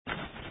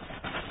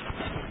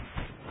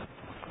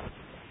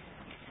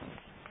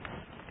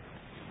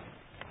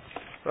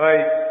Well,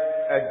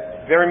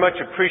 I very much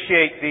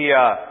appreciate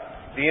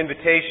the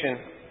invitation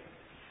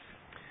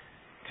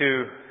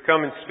to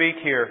come and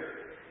speak here.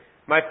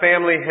 My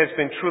family has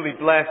been truly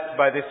blessed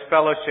by this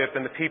fellowship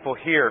and the people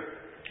here.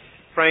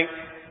 Frank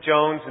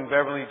Jones and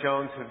Beverly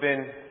Jones have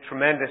been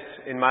tremendous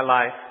in my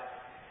life,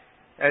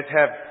 as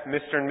have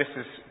Mr. and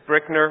Mrs.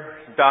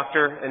 Brickner,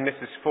 Dr. and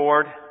Mrs.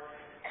 Ford,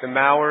 the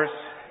Mowers,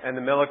 and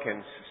the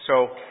Millikins.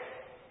 So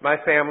my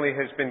family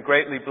has been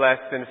greatly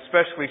blessed, and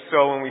especially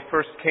so when we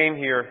first came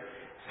here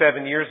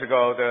 7 years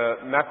ago.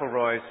 The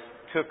McElroys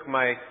took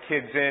my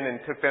kids in and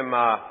took them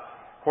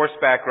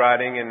horseback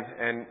riding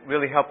and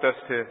really helped us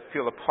to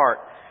feel a part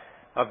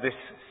of this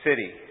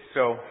city.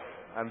 So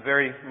I'm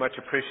very much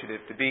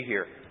appreciative to be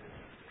here.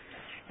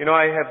 You know,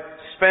 I have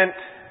spent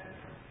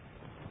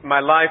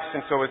my life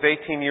since I was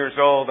 18 years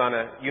old on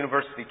a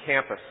university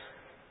campus.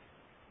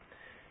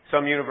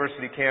 Some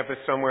university campus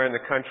somewhere in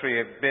the country.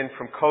 I've been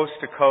from coast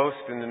to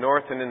coast in the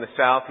north and in the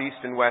south,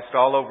 east and west,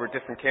 all over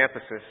different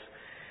campuses.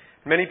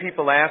 Many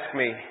people ask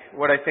me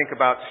what I think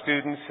about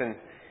students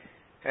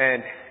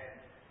and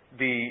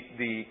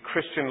the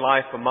Christian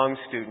life among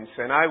students.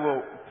 And I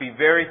will be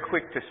very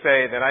quick to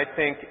say that I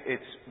think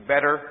it's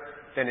better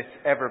than it's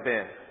ever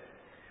been.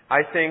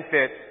 I think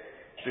that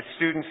the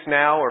students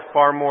now are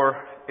far more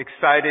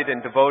excited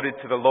and devoted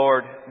to the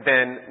Lord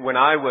than when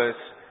I was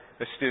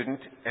a student,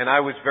 and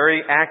I was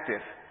very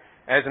active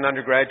as an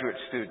undergraduate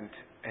student.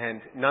 And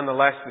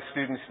nonetheless, the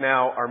students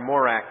now are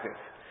more active.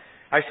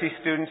 I see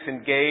students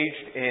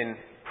engaged in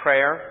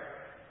prayer.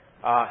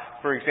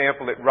 For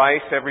example, at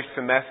Rice, every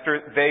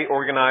semester, they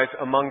organize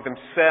among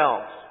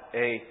themselves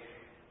a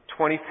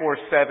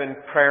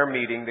 24/7 prayer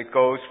meeting that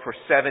goes for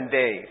 7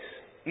 days.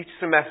 Each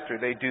semester,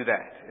 they do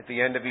that at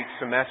the end of each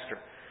semester.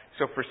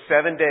 So for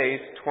 7 days,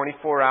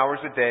 24 hours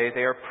a day,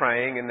 they are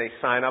praying, and they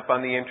sign up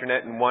on the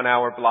internet in 1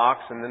 hour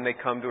blocks, and then they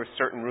come to a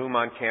certain room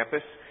on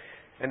campus,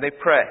 and they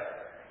pray.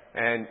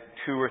 And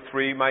 2 or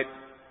 3 might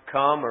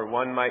come, or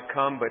 1 might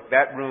come, but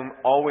that room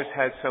always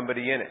has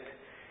somebody in it.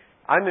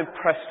 I'm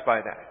impressed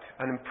by that.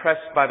 I'm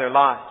impressed by their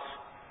lives.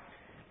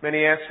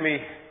 Many ask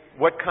me,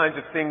 what kinds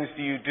of things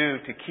do you do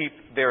to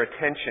keep their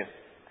attention?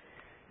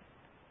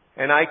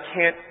 And I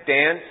can't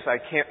dance. I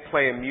can't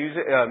play a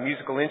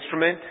musical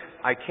instrument.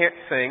 I can't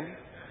sing.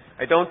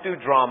 I don't do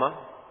drama.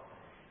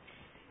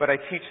 But I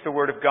teach the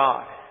Word of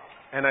God.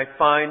 And I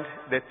find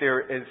that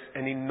there is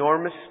an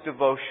enormous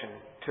devotion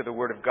to the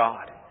Word of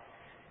God.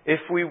 If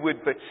we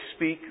would but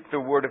speak the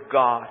Word of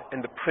God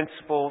and the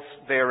principles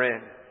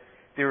therein,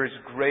 there is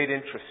great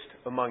interest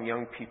among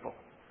young people.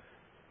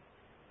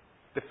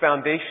 The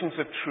foundations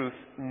of truth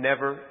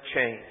never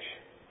change.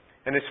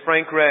 And as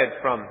Frank read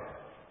from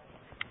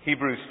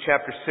Hebrews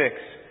chapter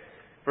 6,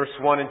 verse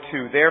 1 and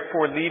 2,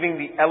 therefore, leaving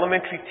the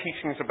elementary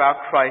teachings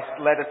about Christ,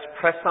 let us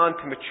press on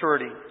to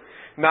maturity,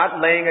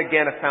 not laying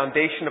again a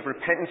foundation of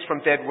repentance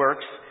from dead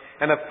works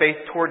and of faith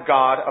toward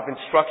God, of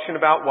instruction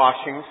about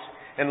washings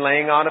and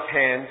laying on of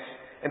hands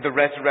and the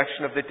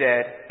resurrection of the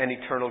dead and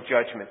eternal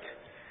judgment.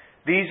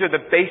 These are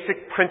the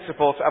basic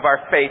principles of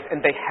our faith,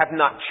 and they have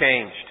not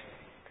changed.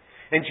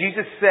 And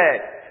Jesus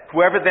said,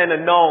 whoever then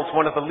annuls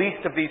one of the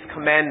least of these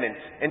commandments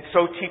and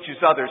so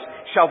teaches others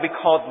shall be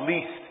called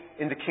least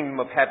in the kingdom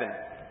of heaven.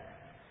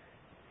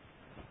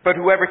 But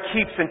whoever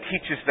keeps and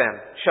teaches them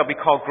shall be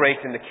called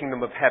great in the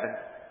kingdom of heaven.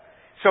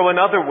 So in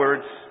other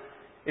words,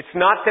 it's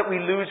not that we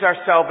lose our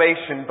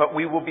salvation, but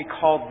we will be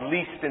called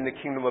least in the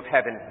kingdom of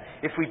heaven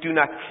if we do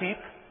not keep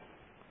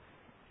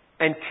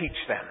and teach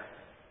them.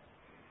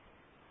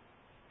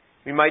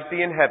 We might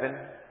be in heaven,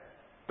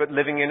 but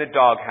living in a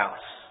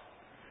doghouse,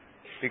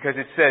 because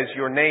it says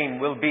your name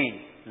will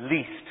be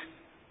least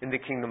in the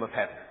kingdom of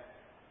heaven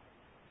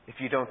if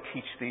you don't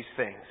teach these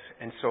things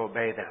and so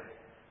obey them.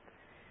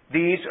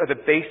 These are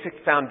the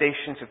basic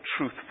foundations of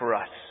truth for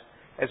us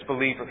as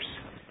believers.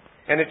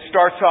 And it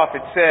starts off,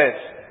 it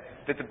says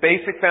that the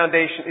basic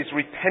foundation is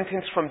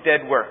repentance from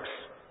dead works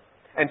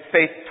and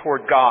faith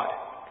toward God.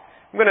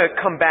 I'm going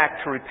to come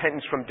back to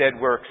repentance from dead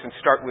works and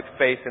start with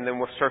faith, and then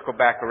we'll circle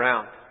back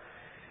around.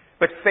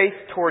 But faith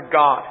toward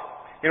God.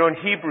 You know, in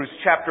Hebrews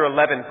chapter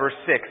 11, verse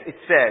 6, it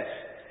says,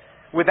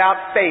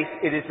 without faith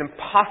it is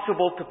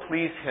impossible to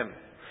please Him.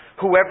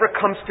 Whoever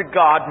comes to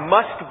God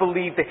must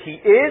believe that He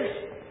is,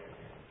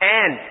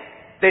 and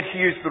that He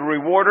is the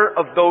rewarder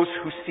of those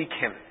who seek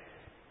Him.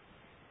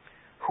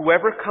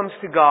 Whoever comes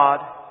to God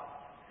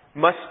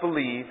must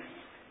believe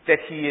that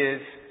He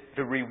is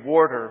the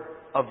rewarder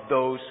of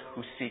those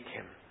who seek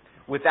Him.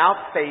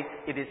 Without faith,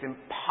 it is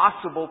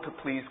impossible to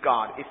please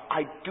God. If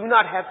I do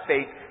not have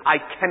faith, I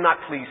cannot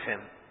please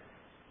Him.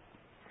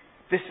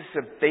 This is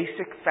the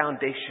basic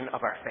foundation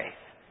of our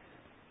faith.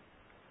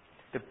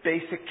 The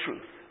basic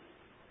truth.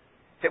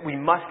 That we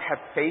must have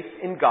faith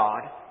in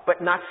God,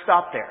 but not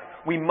stop there.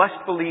 We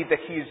must believe that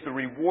He is the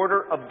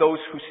rewarder of those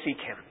who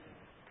seek Him.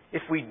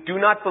 If we do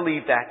not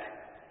believe that,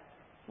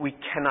 we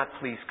cannot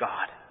please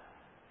God.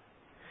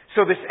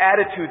 So this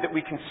attitude that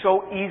we can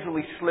so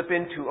easily slip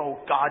into, oh,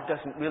 God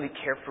doesn't really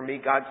care for me,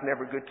 God's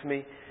never good to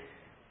me.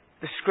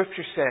 The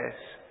Scripture says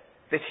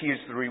that He is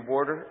the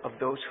rewarder of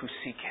those who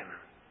seek Him.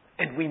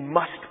 And we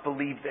must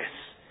believe this,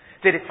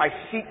 that if I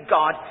seek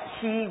God,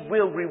 He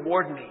will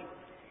reward me.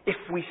 If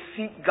we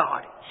seek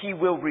God, He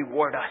will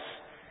reward us.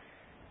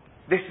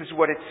 This is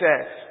what it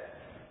says.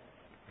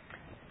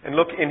 And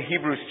look in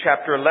Hebrews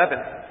chapter 11,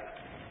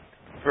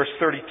 verse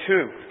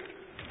 32,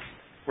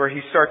 where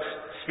he starts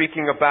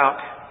speaking about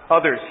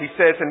others. He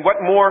says, "And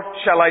what more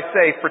shall I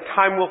say? For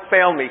time will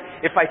fail me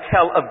if I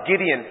tell of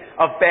Gideon,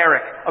 of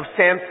Barak, of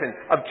Samson,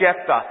 of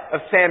Jephthah,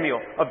 of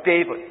Samuel, of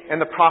David, and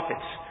the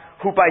prophets,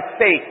 who by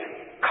faith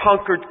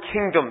conquered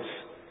kingdoms,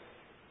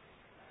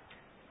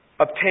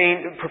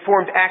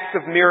 performed acts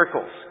of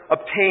miracles,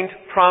 obtained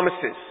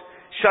promises,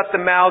 shut the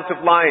mouths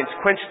of lions,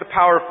 quenched the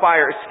power of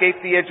fire,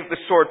 escaped the edge of the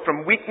sword.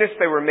 From weakness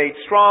they were made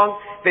strong.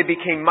 They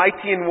became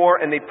mighty in war,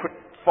 and they put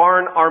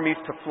foreign armies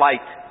to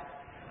flight."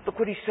 Look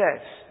what he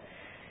says.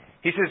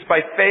 He says,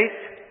 by faith,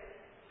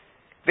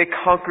 they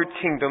conquered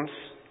kingdoms.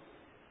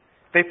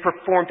 They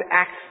performed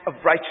acts of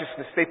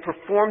righteousness. They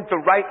performed the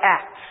right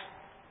acts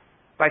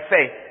by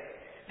faith.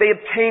 They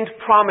obtained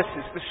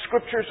promises. The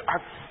scriptures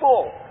are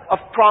full of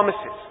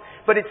promises.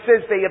 But it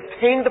says they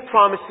obtained the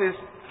promises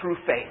through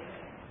faith.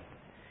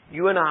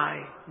 You and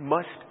I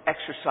must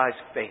exercise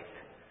faith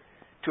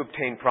to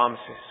obtain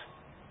promises.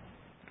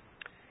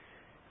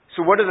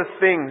 So what are the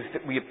things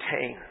that we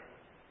obtain?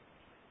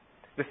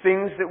 The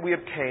things that we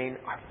obtain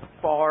are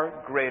far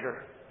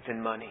greater than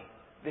money.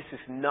 This is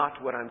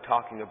not what I'm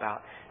talking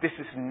about. This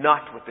is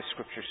not what the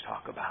scriptures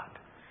talk about.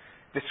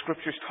 The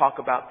scriptures talk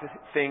about the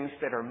things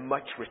that are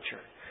much richer.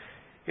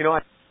 You know,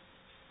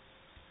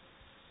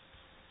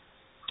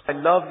 I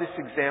love this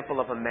example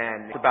of a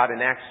man about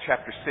in Acts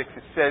chapter 6.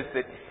 It says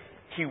that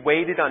he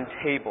waited on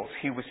tables.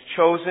 He was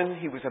chosen.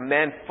 He was a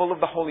man full of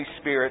the Holy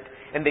Spirit,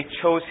 and they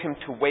chose him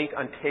to wait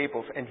on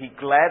tables. And he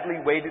gladly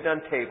waited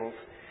on tables,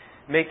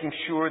 making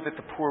sure that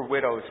the poor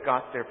widows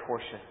got their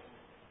portion.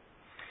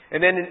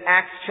 And then in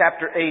Acts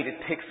chapter 8,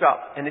 it picks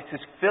up, and it says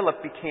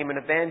Philip became an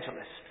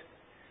evangelist.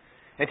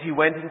 And he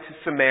went into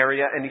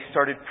Samaria, and he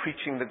started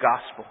preaching the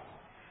gospel.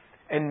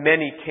 And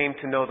many came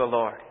to know the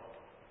Lord.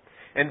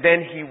 And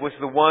then he was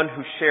the one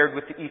who shared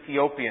with the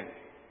Ethiopian,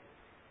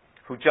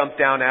 who jumped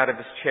down out of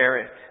his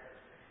chariot,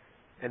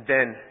 and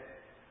then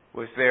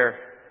was there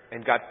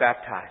and got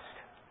baptized.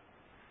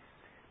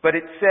 But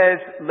it says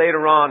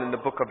later on in the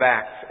book of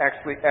Acts,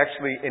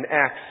 actually in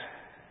Acts,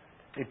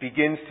 it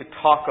begins to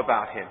talk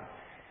about him.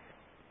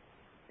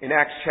 In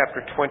Acts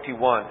chapter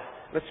 21.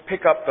 Let's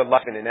pick up the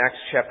lesson in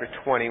Acts chapter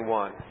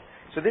 21.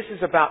 So this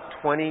is about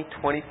 20,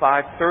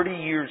 25, 30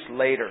 years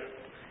later,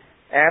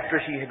 after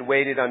he had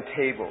waited on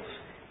tables,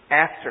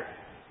 after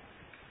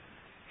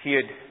he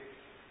had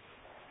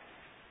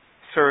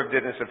served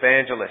as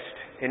evangelist.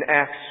 In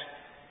Acts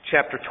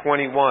chapter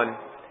 21,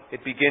 it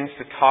begins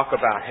to talk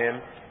about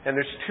him. And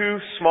there's two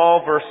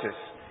small verses.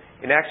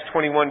 In Acts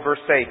 21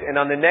 verse 8. "And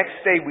on the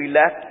next day we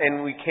left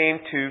and we came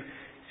to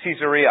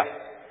Caesarea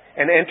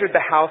and entered the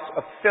house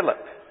of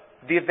Philip,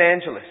 the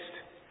evangelist,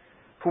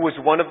 who was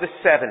one of the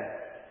 7,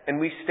 and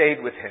we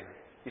stayed with him."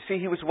 You see,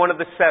 he was one of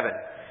the 7.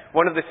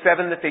 One of the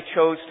 7 that they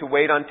chose to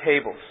wait on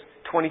tables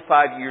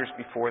 25 years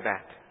before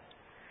that.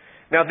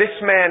 Now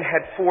this man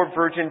had 4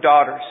 virgin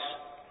daughters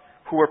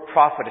who were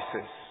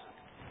prophetesses.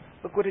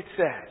 Look what it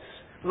says.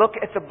 Look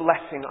at the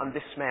blessing on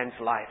this man's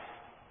life.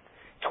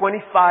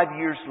 25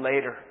 years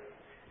later,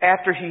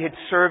 after he had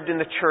served in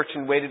the church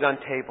and waited on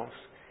tables,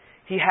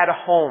 he had a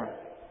home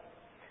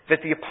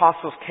that the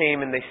apostles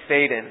came and they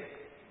stayed in.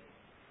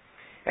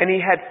 And he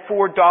had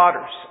 4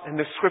 daughters, and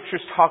the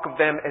scriptures talk of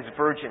them as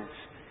virgins.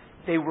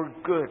 They were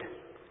good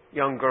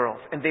young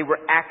girls, and they were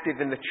active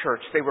in the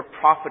church. They were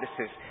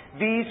prophetesses.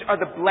 These are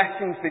the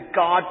blessings that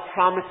God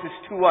promises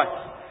to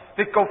us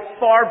that go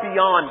far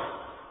beyond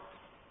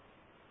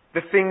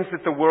the things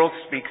that the world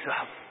speaks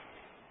of.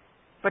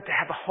 But to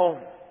have a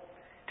home,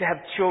 to have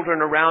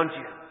children around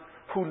you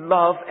who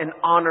love and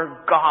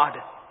honor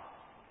God.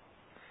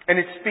 And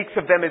it speaks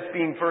of them as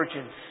being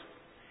virgins.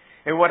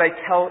 And what I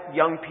tell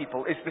young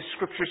people is the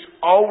scriptures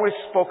always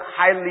spoke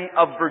highly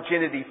of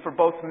virginity for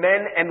both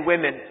men and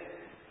women.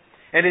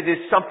 And it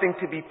is something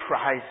to be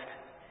prized.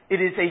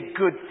 It is a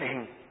good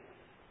thing.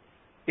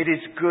 It is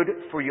good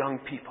for young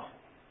people.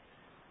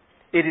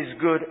 It is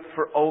good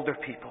for older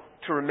people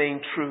to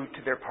remain true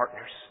to their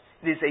partners.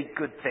 It is a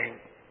good thing.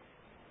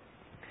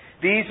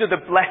 These are the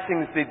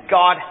blessings that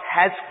God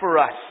has for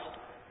us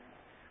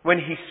when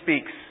He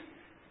speaks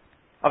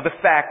of the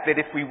fact that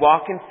if we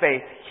walk in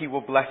faith, He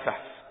will bless us.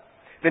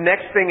 The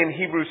next thing in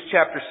Hebrews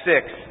chapter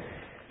 6,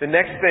 the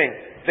next thing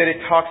that it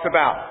talks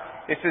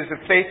about, it says of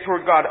faith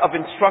toward God, of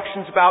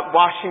instructions about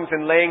washings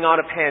and laying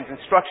on of hands.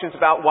 Instructions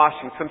about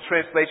washing. Some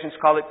translations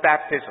call it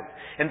baptism.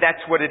 And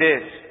that's what it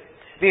is.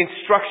 The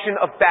instruction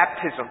of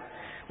baptism.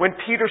 When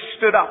Peter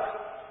stood up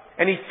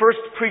and he first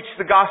preached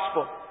the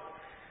gospel,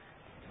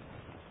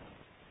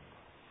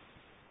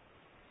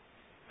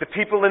 the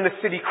people in the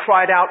city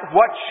cried out,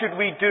 "What should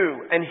we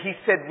do?" And he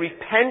said,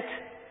 "Repent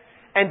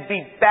and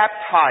be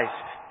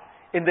baptized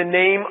in the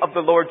name of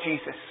the Lord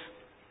Jesus."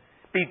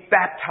 Be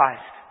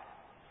baptized.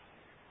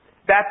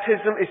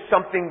 Baptism is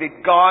something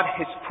that God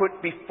has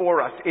put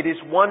before us. It is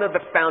one of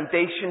the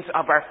foundations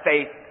of our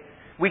faith.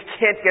 We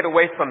can't get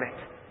away from it.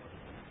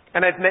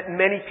 And I've met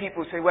many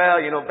people who say,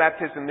 well,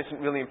 baptism isn't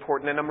really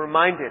important. And I'm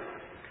reminded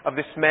of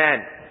this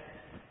man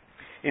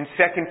in 2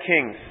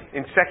 Kings.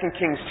 In 2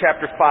 Kings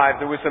chapter 5,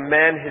 there was a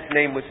man, his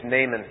name was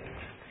Naaman.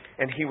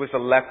 And he was a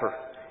leper.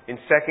 In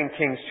 2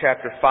 Kings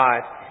chapter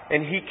 5.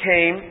 And he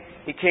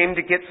came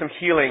to get some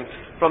healing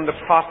from the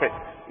prophet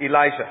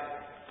Elijah.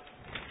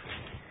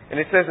 And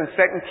it says in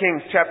 2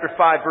 Kings chapter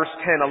 5 verse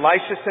 10,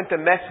 Elisha sent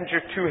a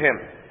messenger to him,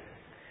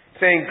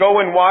 saying, go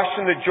and wash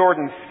in the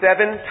Jordan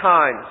 7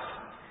 times,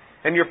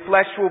 and your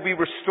flesh will be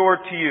restored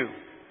to you,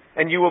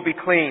 and you will be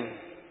clean.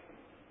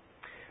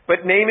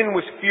 But Naaman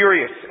was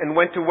furious and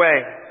went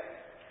away,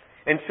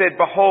 and said,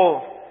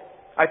 behold,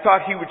 I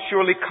thought he would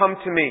surely come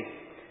to me,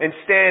 and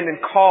stand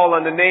and call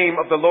on the name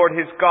of the Lord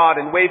his God,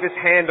 and wave his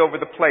hand over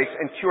the place,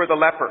 and cure the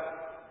leper.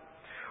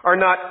 Are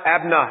not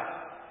Abna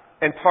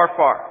and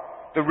Pharpar,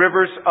 the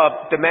rivers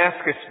of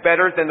Damascus,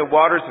 better than the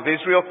waters of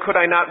Israel? Could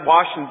I not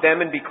wash in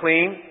them and be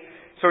clean?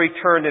 So he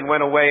turned and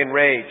went away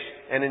enraged.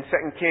 And in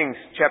 2 Kings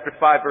chapter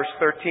 5 verse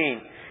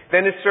 13,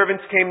 then his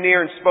servants came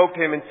near and spoke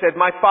to him and said,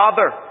 my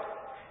father,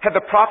 had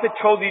the prophet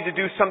told you to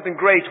do something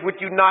great, would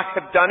you not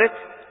have done it?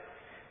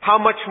 How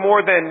much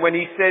more then when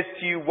he says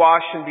to you,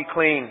 wash and be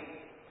clean?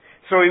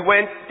 So he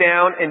went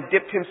down and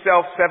dipped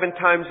himself 7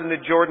 times in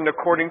the Jordan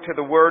according to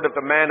the word of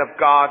the man of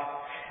God.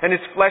 And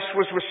his flesh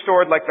was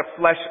restored like the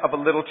flesh of a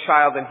little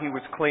child, and he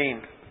was clean.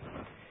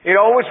 It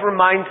always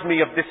reminds me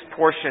of this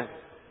portion.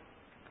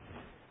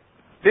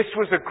 This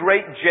was a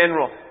great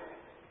general,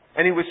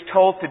 and he was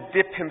told to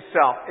dip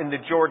himself in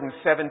the Jordan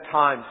 7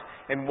 times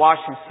and wash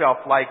himself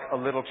like a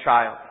little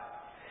child.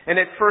 And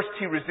at first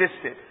he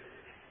resisted.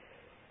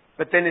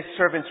 But then his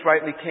servants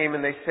rightly came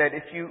and they said,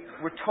 if you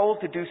were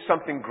told to do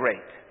something great,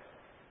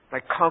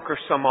 like conquer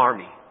some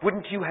army,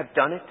 wouldn't you have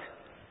done it?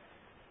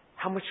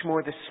 How much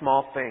more this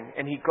small thing?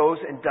 And he goes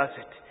and does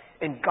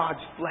it. And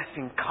God's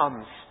blessing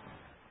comes.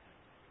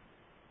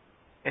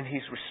 And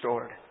he's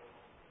restored.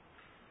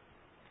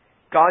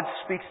 God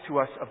speaks to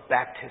us of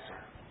baptism.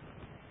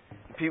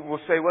 People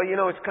will say,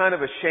 well, it's kind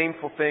of a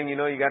shameful thing. You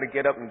got to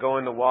get up and go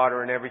in the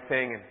water and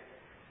everything. And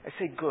I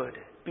say, good.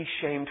 Be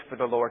shamed for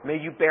the Lord. May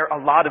you bear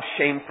a lot of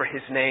shame for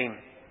his name.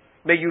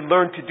 May you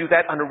learn to do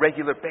that on a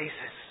regular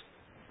basis.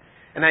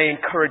 And I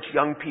encourage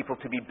young people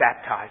to be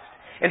baptized.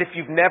 And if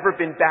you've never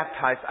been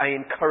baptized, I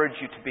encourage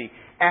you to be.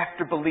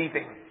 After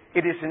believing,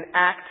 it is an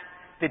act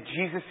that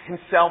Jesus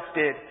himself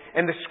did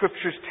and the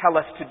scriptures tell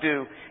us to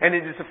do. And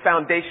it is the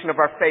foundation of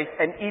our faith.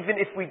 And even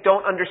if we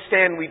don't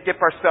understand, we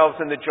dip ourselves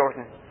in the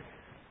Jordan.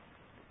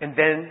 And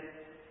then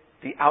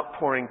the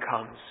outpouring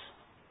comes.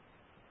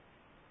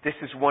 This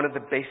is one of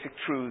the basic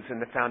truths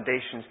and the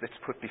foundations that's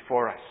put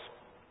before us.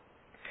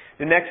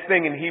 The next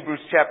thing in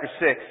Hebrews chapter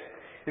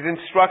 6 is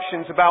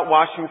instructions about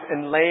washings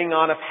and laying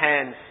on of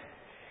hands.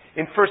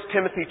 In 1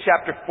 Timothy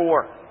chapter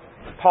 4,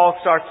 Paul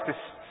starts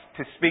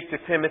to speak to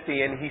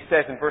Timothy, and he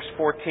says in verse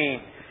 14,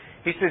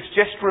 he says,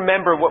 just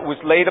remember what was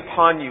laid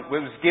upon you,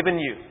 what was given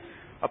you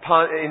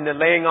in the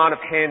laying on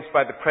of hands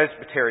by the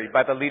presbytery,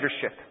 by the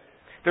leadership.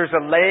 There's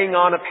a laying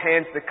on of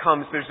hands that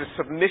comes. There's a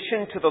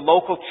submission to the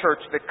local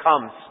church that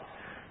comes.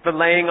 The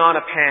laying on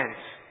of hands.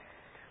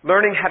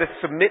 Learning how to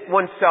submit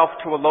oneself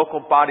to a local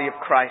body of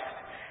Christ.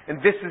 And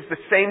this is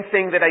the same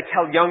thing that I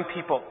tell young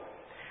people.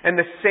 And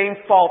the same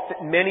fault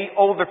that many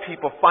older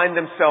people find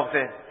themselves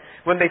in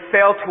when they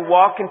fail to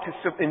walk in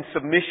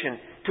submission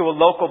to a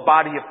local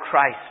body of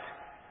Christ.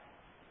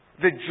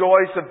 The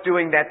joys of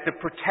doing that, the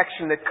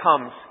protection that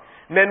comes.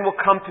 Men will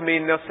come to me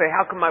and they'll say,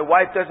 how come my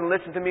wife doesn't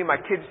listen to me?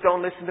 My kids don't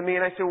listen to me.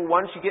 And I say, well,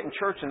 why don't you get in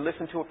church and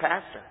listen to a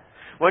pastor?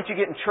 Why don't you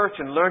get in church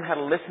and learn how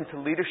to listen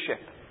to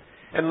leadership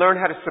and learn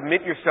how to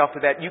submit yourself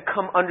to that? You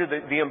come under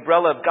the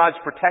umbrella of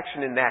God's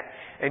protection in that,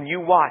 and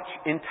you watch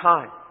in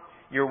time.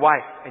 Your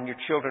wife and your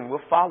children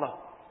will follow.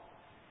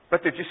 But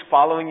they're just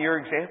following your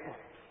example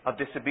of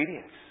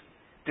disobedience.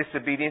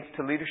 Disobedience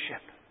to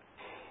leadership.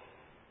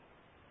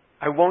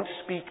 I won't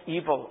speak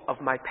evil of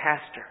my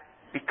pastor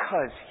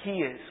because he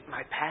is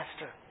my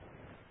pastor.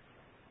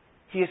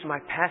 He is my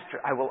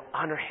pastor. I will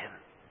honor him.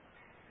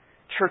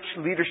 Church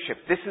leadership.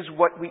 This is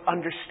what we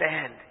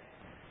understand.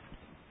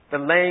 The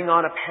laying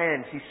on of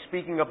hands. He's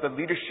speaking of the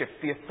leadership,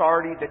 the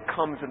authority that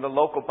comes in the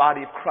local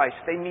body of Christ.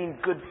 They mean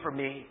good for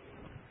me.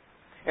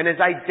 And as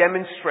I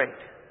demonstrate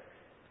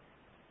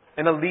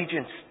an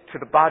allegiance to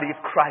the body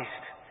of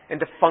Christ and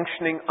to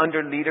functioning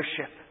under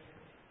leadership,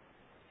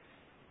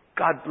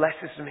 God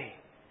blesses me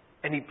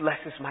and he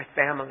blesses my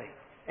family,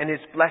 and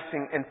his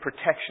blessing and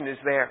protection is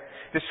there.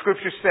 The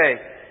scriptures say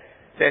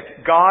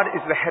that God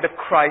is the head of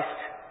Christ,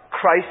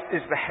 Christ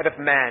is the head of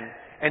man,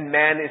 and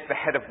man is the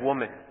head of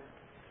woman.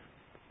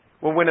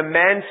 Well, when a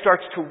man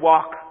starts to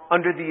walk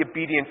under the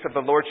obedience of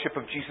the lordship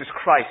of Jesus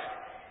Christ,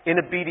 in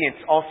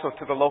obedience also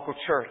to the local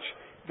church,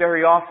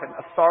 very often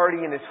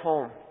authority in his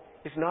home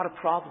is not a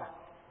problem.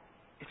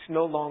 It's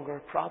no longer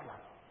a problem.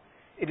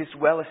 It is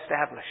well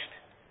established.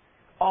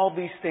 All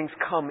these things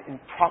come in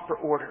proper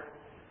order.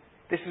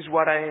 This is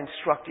what I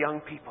instruct young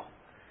people.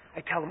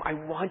 I tell them, I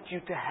want you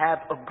to have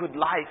a good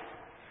life.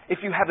 If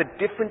you have a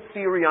different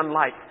theory on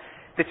life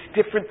that's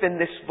different than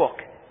this book,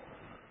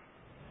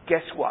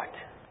 guess what?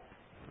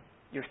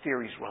 Your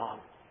theory's wrong.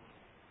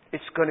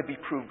 It's going to be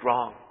proved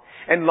wrong.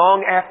 And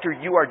long after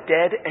you are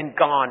dead and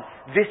gone,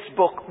 this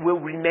book will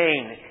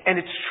remain, and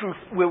its truth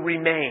will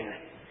remain.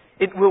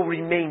 It will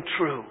remain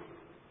true.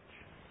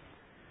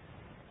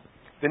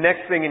 The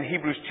next thing in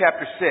Hebrews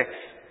chapter 6,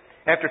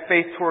 after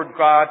faith toward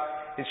God,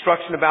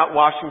 instruction about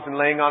washings and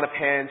laying on of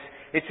hands,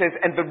 it says,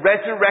 and the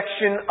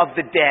resurrection of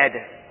the dead.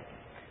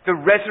 The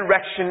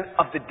resurrection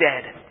of the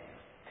dead.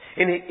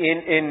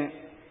 In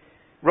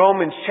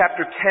Romans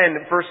chapter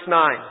 10, verse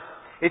 9,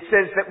 it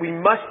says that we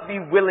must be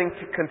willing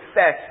to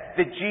confess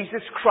that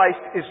Jesus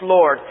Christ is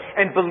Lord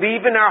and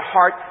believe in our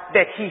heart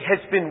that He has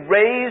been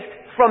raised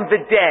from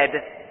the dead,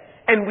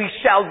 and we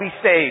shall be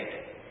saved.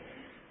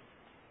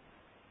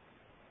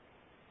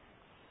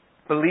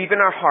 Believe in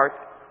our heart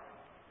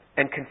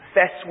and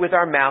confess with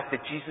our mouth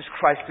that Jesus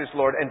Christ is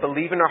Lord, and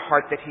believe in our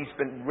heart that He's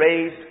been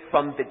raised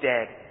from the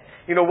dead.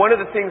 You know, one of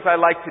the things I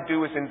like to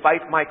do is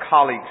invite my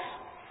colleagues,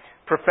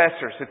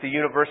 professors at the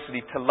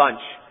university, to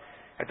lunch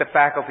at the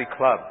faculty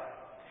club.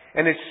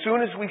 And as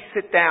soon as we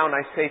sit down,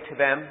 I say to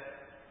them,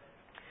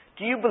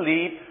 do you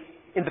believe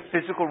in the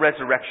physical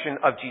resurrection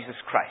of Jesus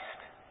Christ?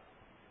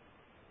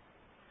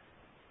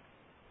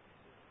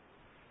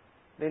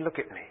 They look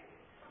at me.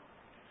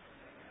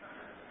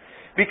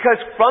 Because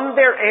from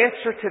their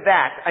answer to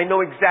that, I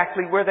know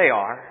exactly where they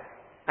are,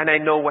 and I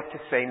know what to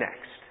say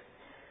next.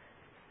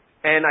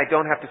 And I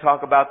don't have to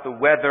talk about the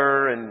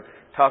weather and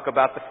talk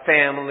about the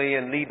family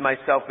and lead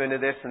myself into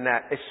this and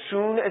that. As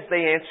soon as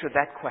they answer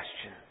that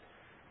question,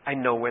 I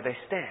know where they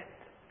stand.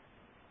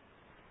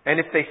 And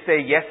if they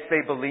say, yes, they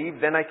believe,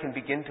 then I can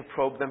begin to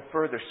probe them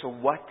further. So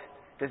what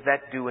does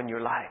that do in your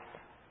life?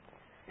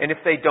 And if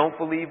they don't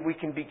believe, we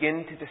can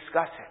begin to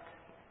discuss it.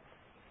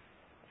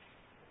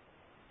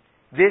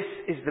 This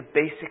is the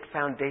basic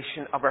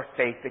foundation of our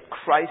faith, that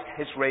Christ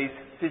has raised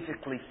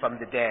physically from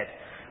the dead.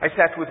 I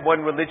sat with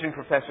one religion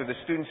professor. The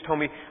students told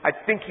me, I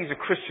think he's a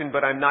Christian,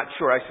 but I'm not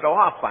sure. I said, oh,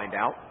 I'll find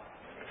out.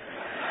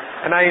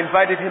 And I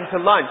invited him to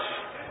lunch.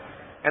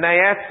 And I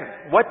asked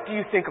him, what do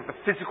you think of the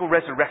physical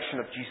resurrection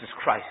of Jesus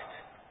Christ?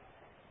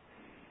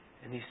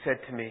 And he said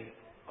to me,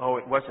 oh,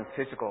 it wasn't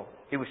physical.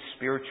 It was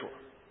spiritual.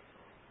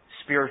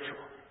 Spiritual.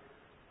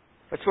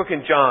 Let's look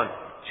in John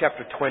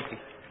chapter 20.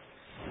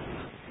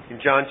 In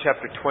John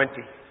chapter 20.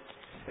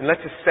 And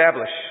let's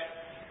establish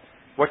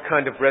what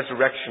kind of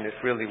resurrection it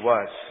really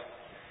was.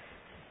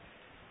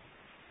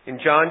 In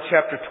John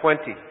chapter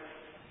 20,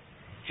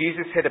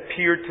 Jesus had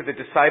appeared to the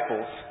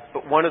disciples,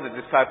 but one of the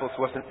disciples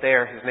wasn't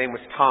there. His name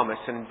was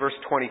Thomas. And in verse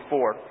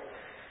 24,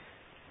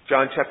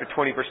 John chapter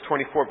 20, verse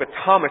 24, but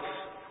Thomas,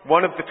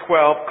 one of the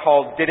 12,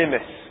 called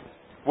Didymus,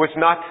 was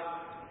not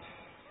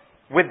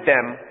with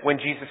them when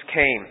Jesus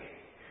came.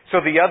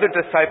 So the other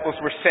disciples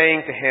were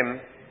saying to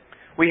him,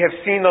 we have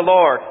seen the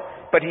Lord.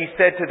 But he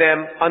said to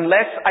them,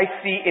 unless I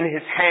see in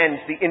His hands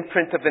the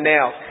imprint of the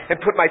nails,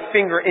 and put my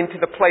finger into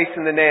the place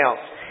in the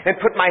nails, and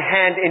put my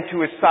hand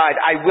into His side,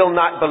 I will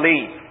not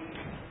believe.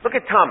 Look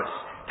at Thomas.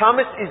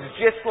 Thomas is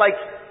just like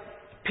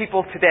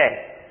people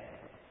today.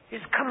 He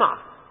says, come on,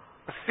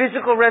 a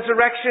physical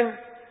resurrection?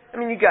 I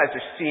mean, you guys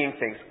are seeing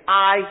things.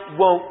 I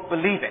won't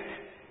believe it.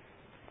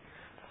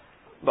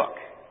 Look,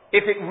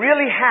 if it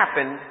really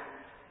happened,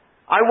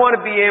 I want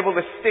to be able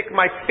to stick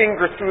my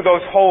finger through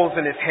those holes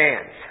in His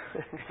hands.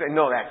 Say,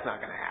 no, that's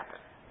not going to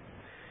happen.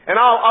 And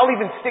I'll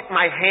even stick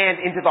my hand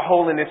into the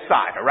hole in His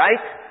side, all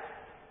right?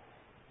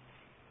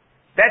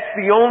 That's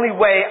the only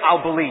way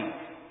I'll believe.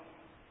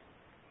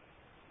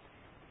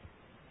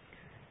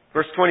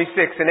 Verse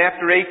 26, and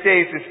after 8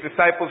 days His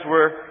disciples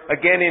were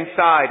again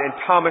inside, and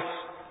Thomas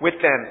with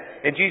them.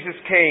 And Jesus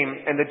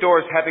came, and the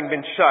doors having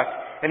been shut,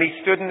 and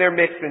He stood in their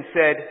midst and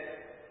said,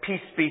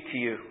 peace be to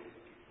you.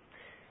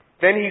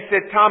 Then He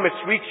said, Thomas,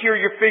 reach here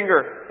your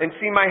finger and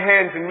see my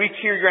hands, and reach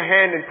here your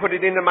hand and put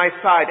it into my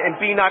side, and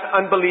be not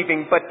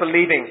unbelieving, but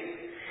believing.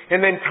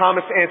 And then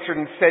Thomas answered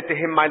and said to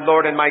Him, my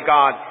Lord and my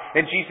God.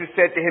 And Jesus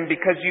said to him,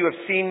 because you have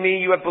seen me,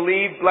 you have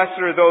believed.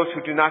 Blessed are those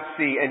who do not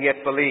see and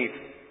yet believe.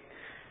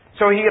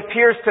 So He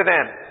appears to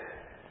them.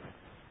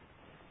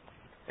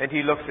 And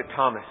He looks at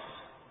Thomas.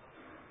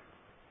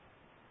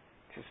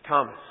 He says,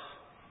 Thomas,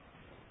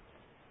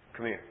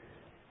 come here.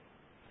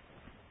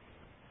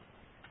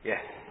 Yes.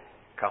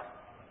 Come.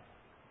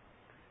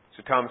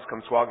 So Thomas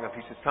comes walking up.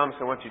 He says, Thomas,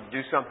 I want you to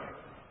do something.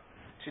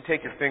 You should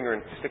take your finger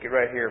and stick it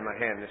right here in my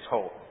hand, this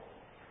hole.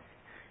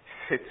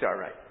 It's all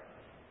right.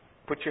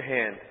 Put your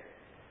hand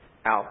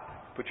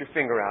out. Put your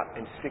finger out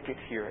and stick it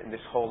here in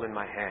this hole in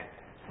my hand.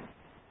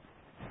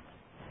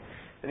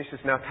 And he says,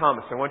 now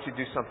Thomas, I want you to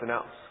do something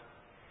else.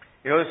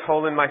 You know this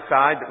hole in my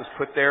side that was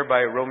put there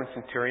by a Roman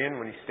centurion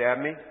when he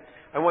stabbed me?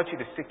 I want you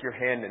to stick your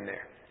hand in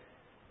there.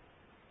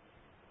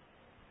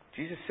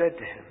 Jesus said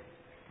to him,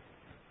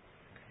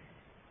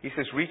 He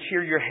says, reach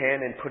here your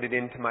hand and put it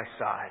into my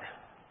side.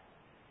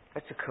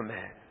 That's a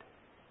command.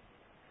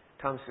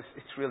 Thomas says,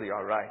 it's really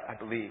all right, I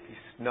believe. He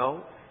says,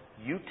 no,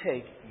 you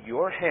take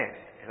your hand,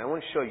 and I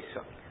want to show you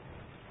something.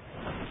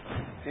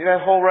 See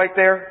that hole right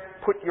there?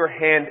 Put your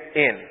hand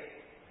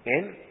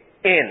in.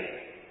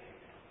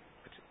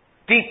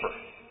 Deeper.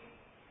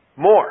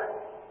 More.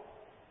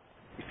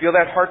 You feel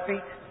that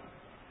heartbeat?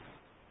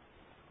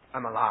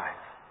 I'm alive.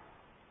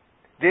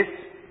 This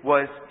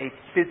was a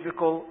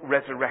physical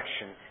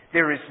resurrection.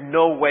 There is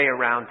no way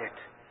around it.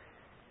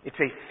 It's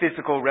a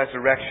physical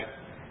resurrection.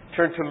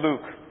 Turn to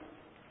Luke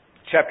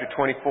chapter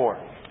 24.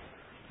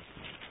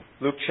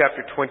 Luke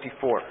chapter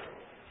 24.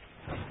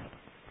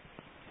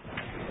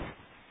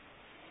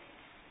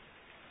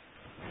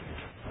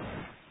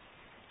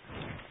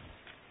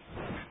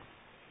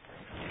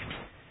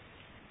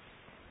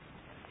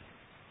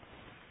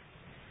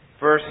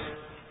 Verse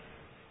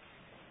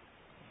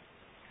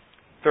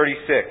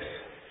 36.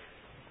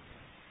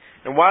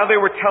 And while they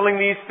were telling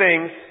these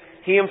things,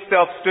 he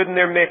himself stood in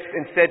their midst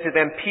and said to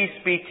them, peace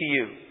be to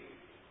you.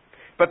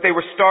 But they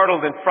were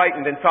startled and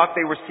frightened and thought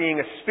they were seeing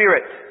a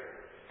spirit.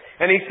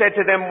 And he said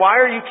to them, why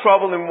are you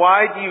troubled and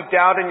why do you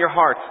doubt in your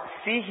hearts?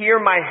 See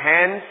here my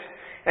hands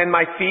and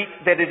my feet,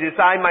 that it is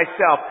I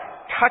myself.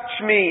 Touch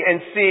me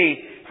and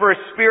see, for a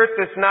spirit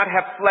does not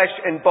have flesh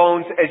and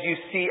bones as you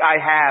see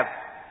I have.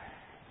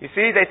 You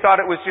see, they thought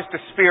it was just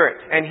a spirit.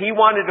 And he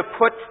wanted to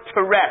put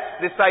to rest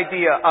this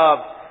idea of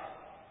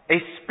a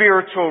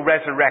spiritual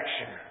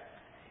resurrection.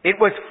 It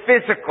was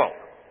physical.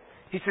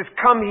 He says,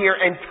 come here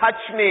and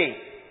touch me.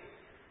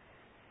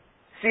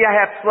 See, I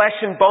have flesh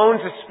and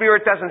bones. A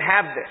spirit doesn't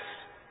have this.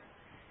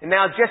 And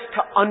now just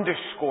to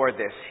underscore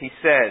this, he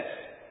says,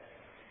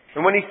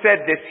 and when he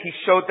said this, he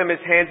showed them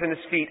his hands and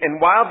his feet.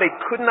 And while they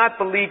could not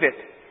believe it,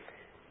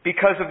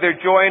 because of their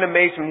joy and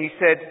amazement, he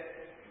said,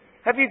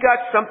 have you got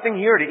something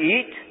here to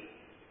eat?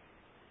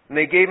 And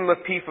they gave him a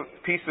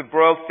piece of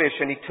broiled fish,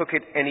 and he took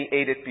it and he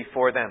ate it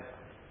before them.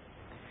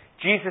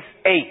 Jesus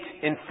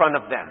ate in front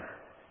of them.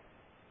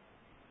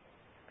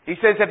 He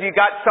says, have you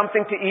got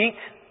something to eat?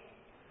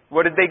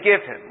 What did they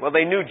give him? Well,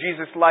 they knew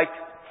Jesus liked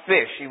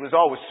fish. He was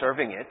always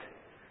serving it.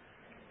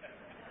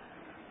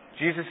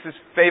 Jesus'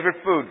 favorite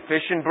food,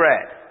 fish and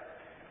bread.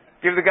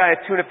 Give the guy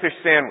a tuna fish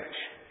sandwich.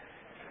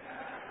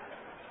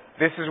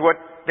 This is what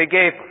they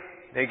gave him.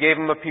 They gave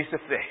him a piece of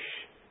fish.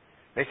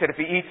 They said, if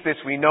he eats this,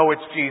 we know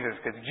it's Jesus,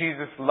 because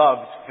Jesus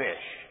loves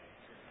fish.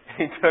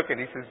 He took it.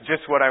 He says,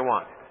 just what I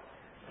wanted.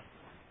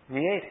 And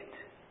he ate it.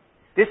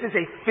 This is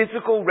a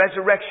physical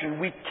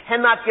resurrection. We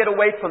cannot get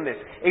away from this.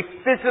 A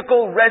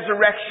physical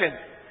resurrection.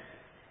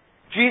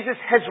 Jesus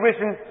has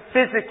risen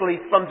physically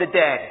from the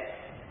dead.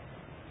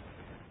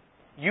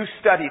 You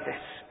study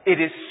this. It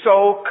is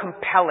so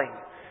compelling.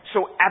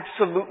 So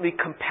absolutely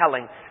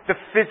compelling. The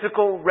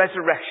physical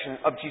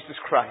resurrection of Jesus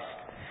Christ.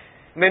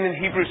 And then in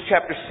Hebrews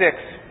chapter 6,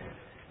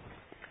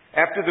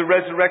 after the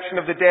resurrection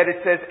of the dead,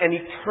 it says, an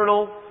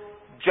eternal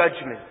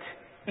judgment.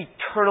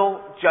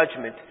 Eternal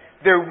judgment.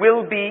 There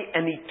will be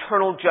an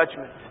eternal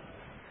judgment.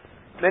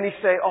 Many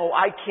say, oh,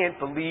 I can't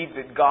believe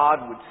that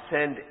God would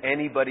send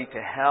anybody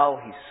to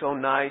hell. He's so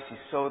nice.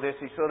 He's so this.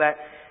 He's so that.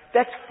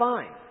 That's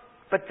fine.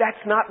 But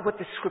that's not what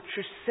the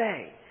Scriptures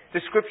say.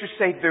 The Scriptures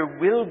say there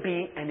will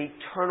be an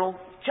eternal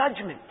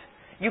judgment.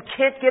 You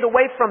can't get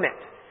away from it.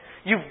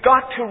 You've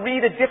got to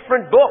read a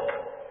different book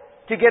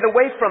to get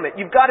away from it.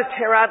 You've got to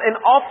tear out an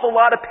awful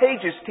lot of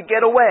pages to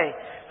get away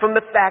from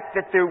the fact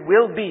that there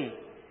will be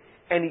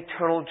an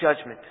eternal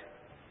judgment.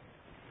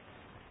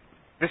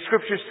 The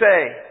Scriptures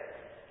say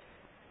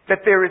that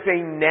there is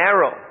a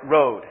narrow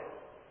road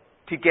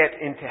to get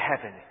into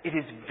heaven. It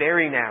is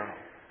very narrow.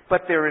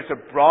 But there is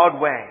a broad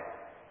way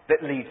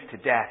that leads to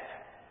death.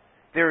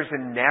 There is a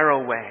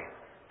narrow way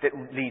that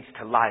leads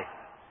to life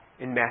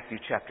in Matthew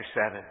chapter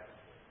 7.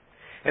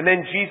 And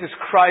then Jesus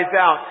cries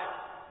out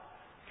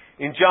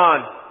in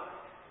John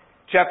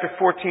chapter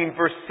 14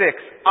 verse 6,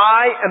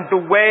 I am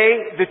the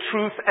way, the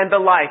truth, and the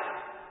life.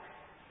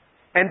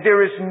 And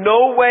there is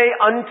no way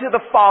unto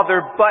the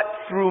Father but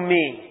through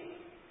me.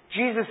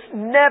 Jesus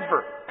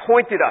never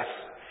pointed us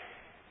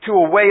to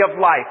a way of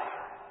life.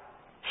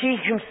 He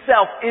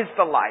himself is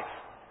the life.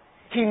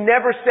 He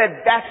never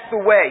said, that's the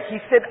way. He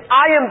said,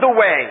 I am the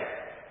way.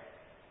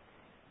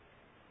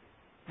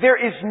 There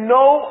is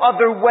no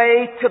other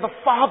way to the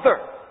Father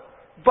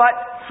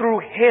but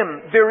through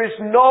Him. There is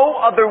no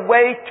other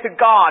way to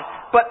God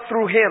but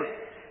through Him.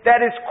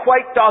 That is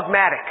quite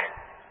dogmatic.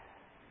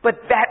 But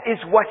that is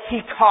what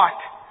He taught.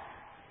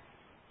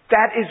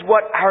 That is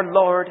what our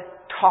Lord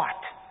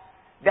taught.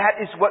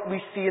 That is what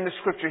we see in the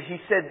Scripture. He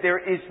said, there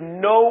is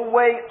no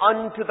way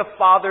unto the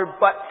Father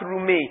but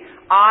through me.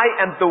 I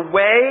am the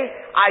way,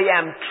 I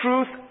am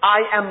truth,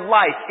 I am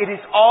life. It is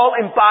all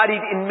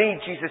embodied in me,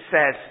 Jesus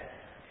says.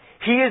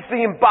 He is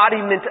the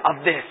embodiment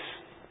of this.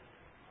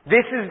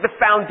 This is the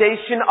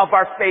foundation of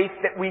our faith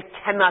that we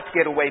cannot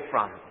get away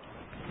from.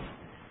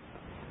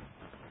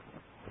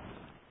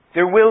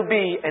 There will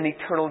be an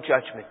eternal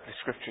judgment, the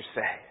Scriptures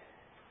say.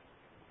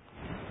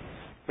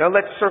 Now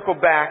let's circle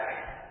back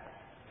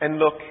and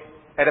look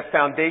at a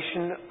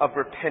foundation of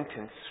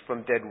repentance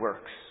from dead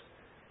works.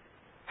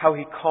 How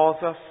He calls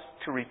us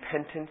to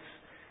repentance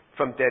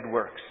from dead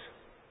works.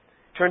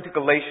 Turn to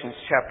Galatians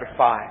chapter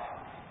 5.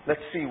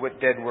 Let's see what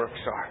dead works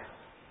are.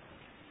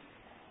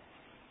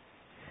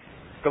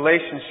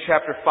 Galatians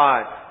chapter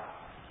 5,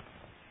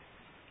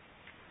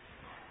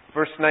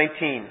 verse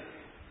 19.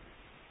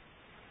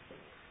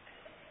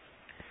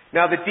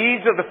 Now the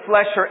deeds of the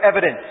flesh are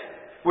evident,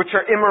 which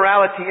are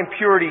immorality,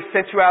 impurity,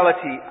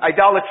 sensuality,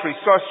 idolatry,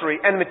 sorcery,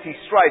 enmity,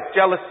 strife,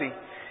 jealousy,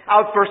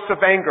 outbursts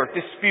of anger,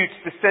 disputes,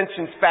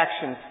 dissensions,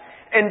 factions,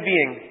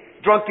 envying,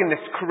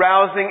 drunkenness,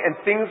 carousing, and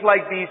things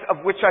like these,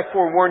 of which I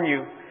forewarn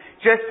you,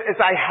 just as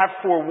I have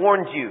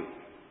forewarned you,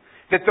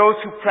 that those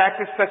who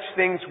practice such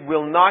things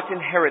will not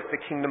inherit the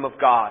kingdom of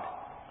God.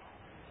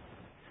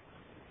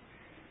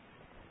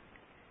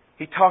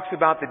 He talks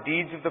about the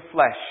deeds of the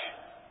flesh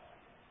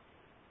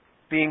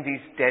being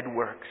these dead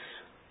works.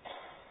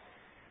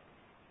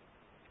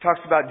 He talks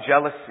about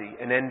jealousy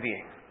and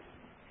envying.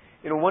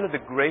 You know, one of the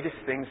greatest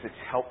things that's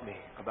helped me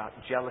about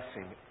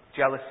jealousy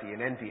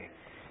and envying,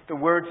 the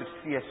words of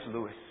C.S.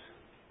 Lewis.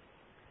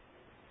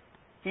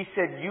 He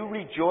said, you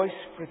rejoice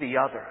for the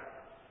other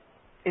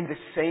in the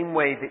same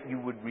way that you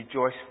would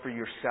rejoice for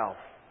yourself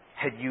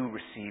had you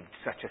received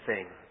such a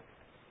thing.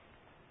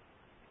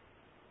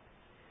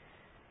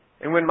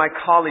 And when my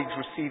colleagues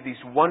receive these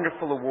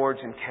wonderful awards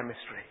in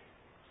chemistry,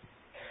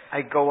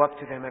 I go up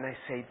to them and I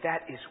say,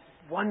 that is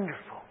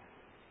wonderful.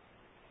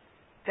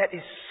 That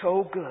is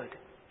so good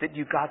that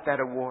you got that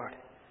award.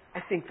 I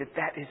think that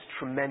that is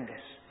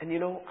tremendous. And you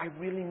know, I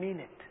really mean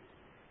it.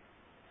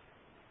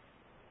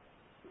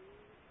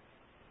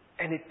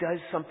 And it does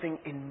something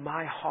in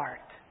my heart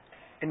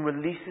and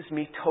releases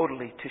me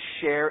totally to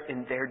share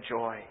in their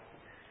joy.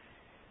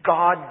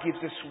 God gives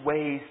us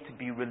ways to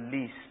be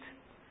released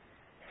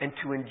and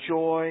to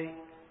enjoy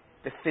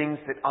the things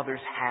that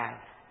others have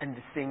and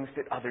the things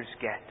that others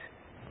get.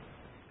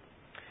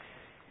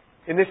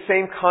 In this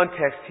same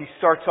context, he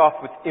starts off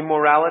with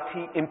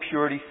immorality,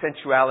 impurity,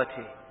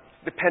 sensuality.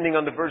 Depending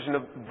on the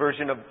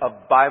version of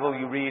Bible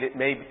you read, it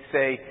may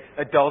say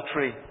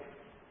adultery,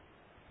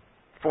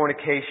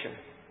 fornication.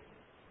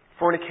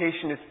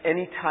 Fornication is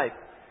any type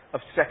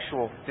of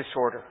sexual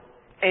disorder.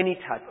 Any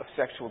type of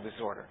sexual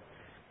disorder.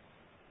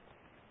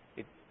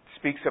 It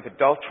speaks of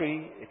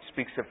adultery. It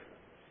speaks of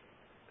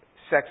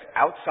sex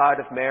outside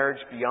of marriage,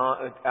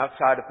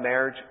 outside of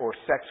marriage, or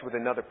sex with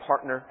another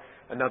partner,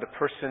 another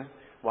person.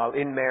 While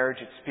in marriage,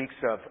 it speaks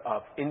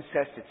of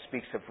incest. It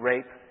speaks of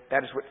rape.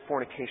 That is what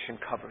fornication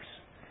covers.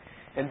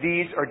 And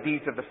these are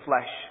deeds of the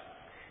flesh.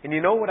 And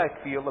you know what I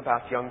feel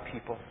about young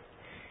people?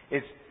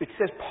 It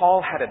says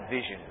Paul had a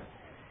vision.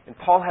 And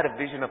Paul had a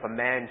vision of a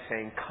man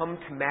saying, come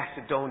to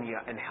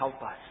Macedonia and help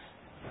us.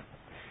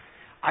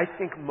 I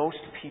think most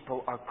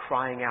people are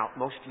crying out.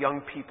 Most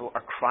young people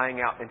are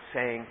crying out and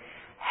saying,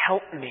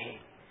 help me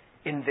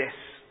in this.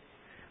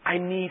 I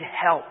need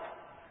help.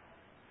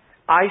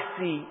 I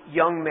see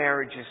young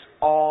marriages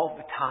all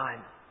the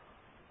time.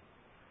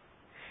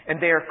 And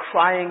they are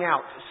crying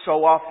out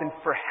so often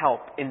for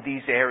help in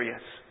these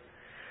areas,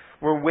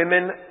 where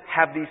women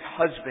have these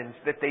husbands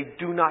that they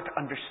do not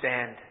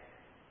understand.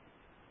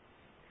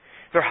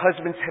 Their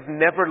husbands have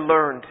never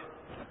learned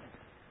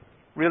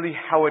really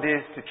how it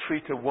is to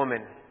treat a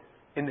woman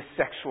in the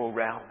sexual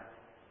realm.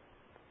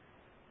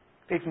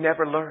 They've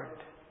never learned.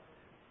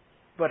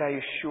 But I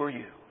assure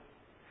you,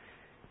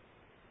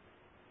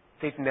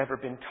 they've never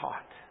been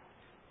taught.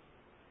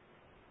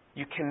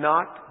 You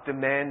cannot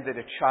demand that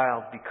a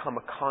child become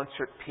a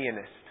concert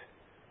pianist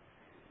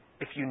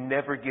if you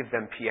never give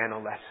them piano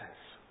lessons.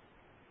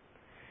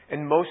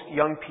 And most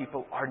young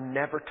people are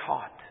never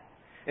taught.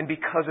 And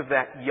because of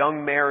that,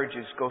 young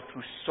marriages go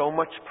through so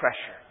much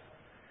pressure.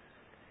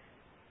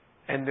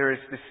 And there is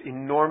this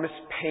enormous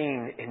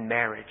pain in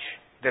marriage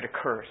that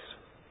occurs.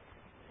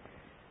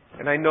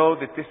 And I know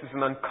that this is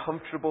an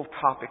uncomfortable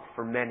topic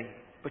for many,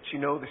 but you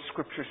know the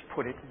Scriptures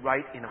put it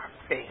right in our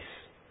face.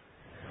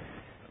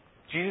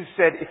 Jesus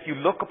said, if you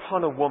look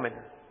upon a woman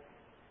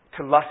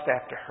to lust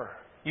after her,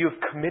 you have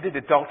committed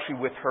adultery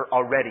with her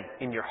already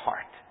in your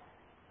heart.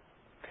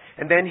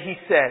 And then he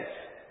says,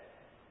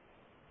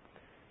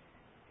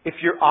 if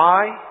your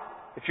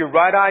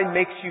right eye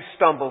makes you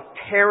stumble,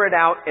 tear it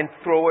out and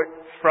throw it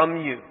from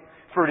you.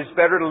 For it is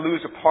better to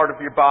lose a part of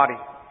your body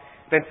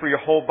than for your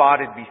whole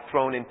body to be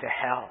thrown into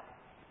hell.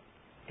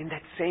 In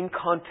that same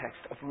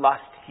context of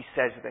lust, he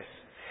says this.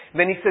 And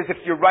then he says, if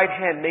your right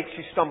hand makes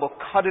you stumble,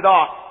 cut it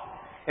off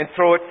and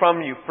throw it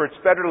from you. For it's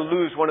better to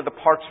lose one of the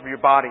parts of your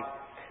body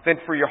than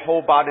for your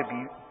whole body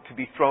to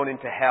be thrown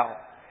into hell.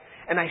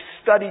 And I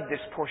studied this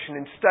portion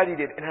and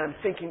studied it, and I'm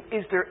thinking,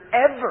 is there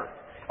ever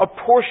a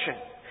portion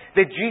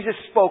that Jesus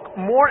spoke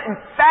more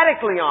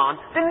emphatically on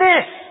than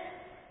this?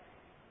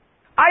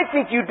 I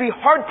think you'd be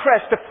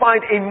hard-pressed to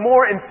find a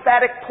more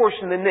emphatic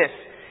portion than this.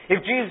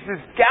 If Jesus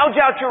says, gouge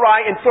out your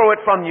eye and throw it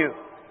from you.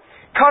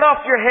 Cut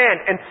off your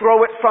hand and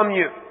throw it from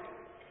you.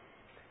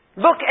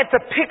 Look at the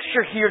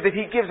picture here that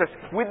he gives us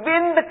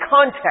within the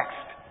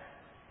context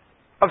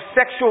of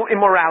sexual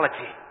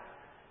immorality.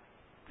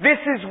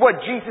 This is what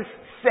Jesus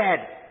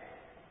said.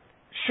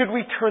 Should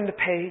we turn the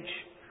page?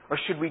 or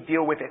should we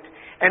deal with it?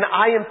 And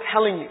I am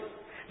telling you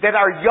that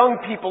our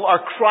young people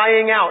are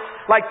crying out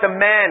like the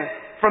man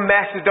from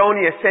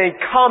Macedonia saying,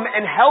 come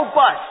and help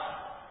us.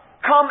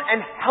 Come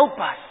and help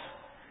us.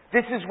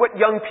 This is what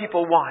young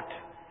people want.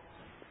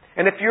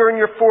 And if you're in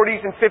your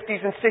 40s and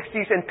 50s and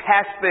 60s and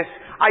past this,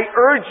 I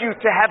urge you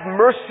to have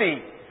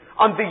mercy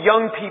on the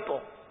young people.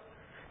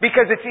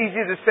 Because it's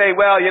easy to say,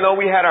 well,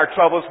 we had our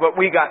troubles, but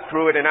we got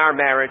through it in our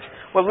marriage.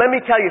 Well, let me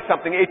tell you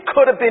something. It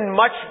could have been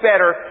much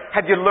better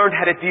had you learned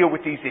how to deal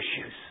with these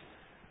issues.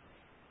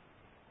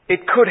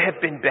 It could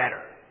have been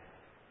better.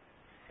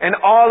 And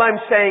all I'm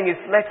saying is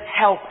let's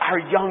help our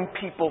young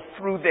people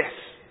through this.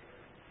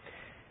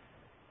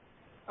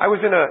 I was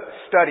in a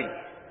study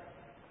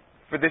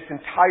for this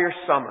entire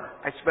summer.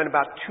 I spent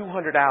about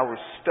 200 hours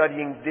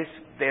studying this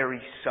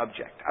very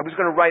subject. I was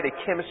going to write a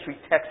chemistry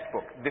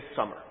textbook this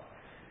summer,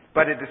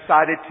 but I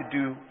decided to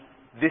do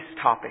this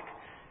topic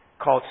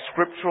called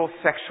Scriptural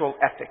Sexual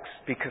Ethics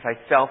because I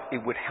felt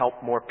it would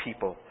help more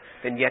people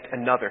than yet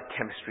another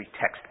chemistry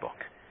textbook.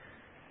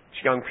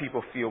 Young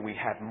people feel we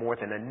have more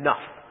than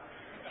enough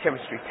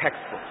chemistry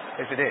textbooks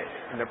as it is,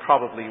 and they're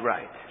probably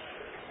right.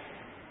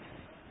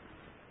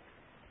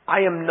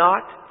 I am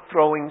not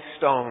throwing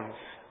stones,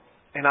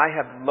 and I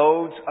have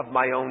loads of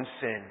my own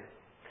sin,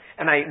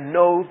 and I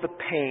know the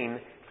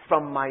pain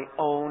from my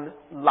own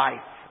life.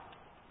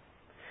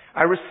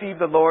 I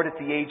received the Lord at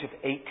the age of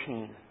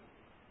 18,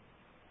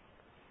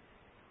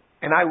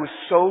 and I was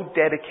so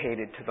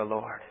dedicated to the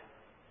Lord,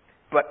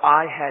 but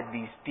I had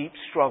these deep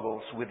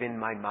struggles within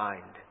my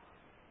mind.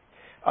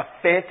 A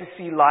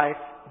fantasy life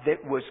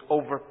that was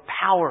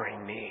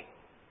overpowering me,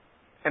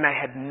 and I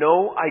had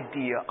no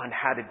idea on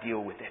how to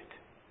deal with it.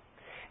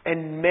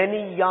 And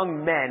many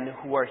young men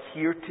who are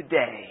here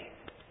today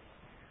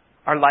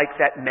are like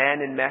that man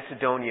in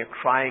Macedonia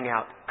crying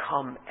out,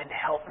 come and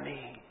help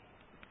me.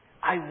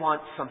 I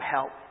want some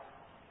help.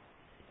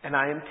 And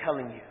I am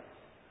telling you,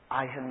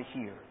 I am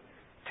here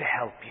to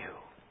help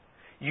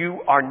you.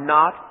 You are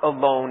not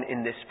alone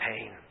in this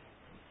pain.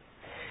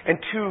 And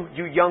to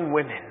you young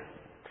women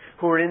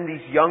who are in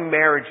these young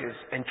marriages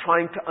and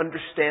trying to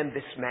understand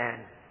this man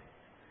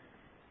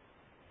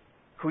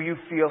who you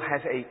feel has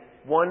a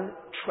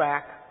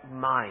one-track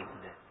mind,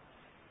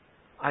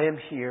 I am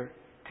here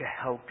to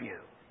help you.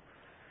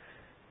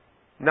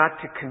 Not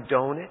to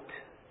condone it,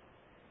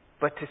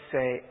 but to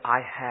say,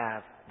 I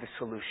have the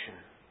solution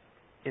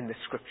in the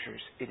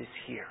Scriptures. It is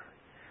here.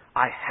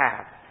 I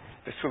have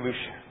the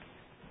solution.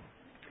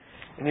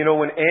 And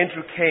when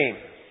Andrew came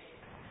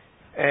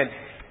and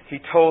he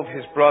told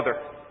his brother,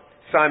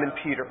 Simon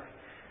Peter,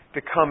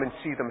 to come and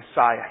see the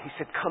Messiah, he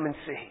said, come and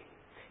see.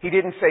 He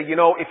didn't say,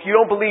 if you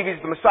don't believe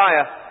he's the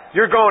Messiah,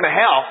 you're going to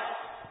hell.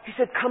 He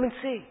said, come and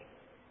see.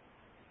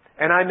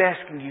 And I'm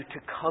asking you to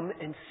come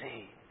and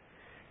see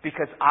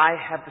because I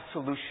have the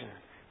solution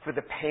for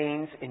the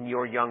pains in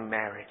your young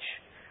marriage.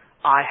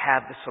 I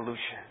have the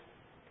solution.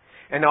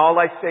 And all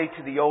I say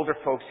to the older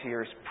folks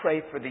here is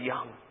pray for the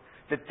young,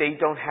 that they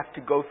don't have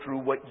to go through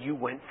what you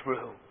went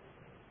through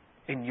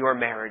in your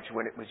marriage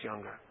when it was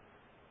younger.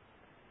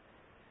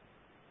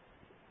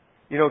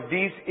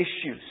 These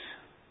issues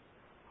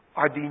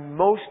are the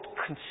most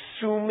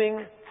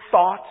consuming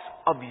thoughts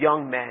of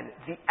young men,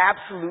 the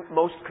absolute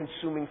most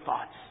consuming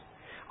thoughts.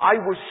 I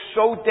was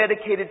so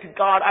dedicated to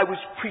God. I was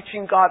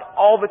preaching God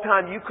all the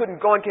time. You couldn't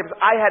go on campus.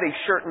 I had a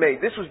shirt made.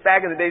 This was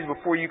back in the days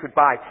before you could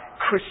buy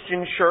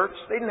Christian shirts.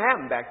 They didn't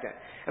have them back then.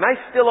 And I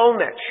still own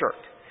that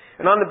shirt.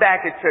 And on the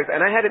back it says,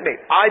 and I had it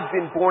made, I've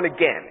been born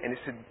again. And it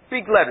said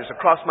big letters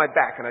across my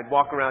back, and I'd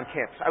walk around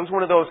campus. I was one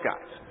of those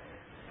guys.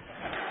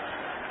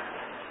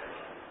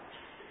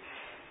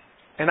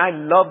 And I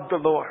loved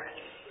the Lord,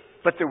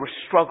 but there were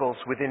struggles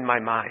within my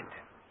mind.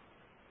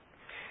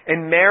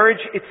 And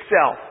marriage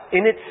itself,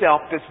 in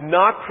itself, does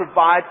not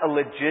provide a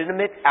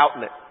legitimate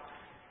outlet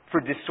for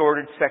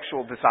disordered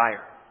sexual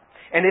desire.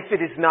 And if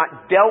it is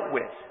not dealt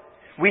with,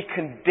 we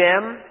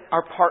condemn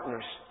our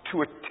partners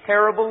to a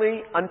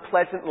terribly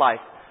unpleasant life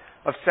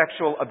of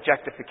sexual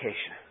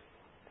objectification.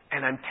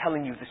 And I'm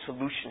telling you, the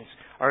solutions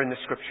are in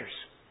the Scriptures.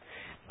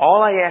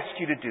 All I ask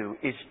you to do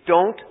is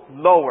don't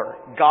lower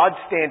God's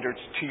standards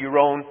to your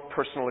own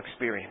personal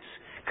experience,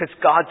 because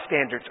God's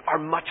standards are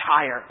much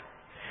higher.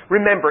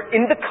 Remember,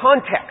 in the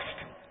context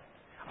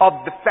of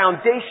the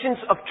foundations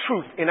of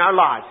truth in our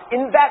lives,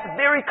 in that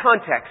very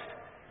context,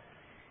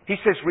 he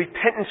says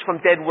repentance from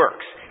dead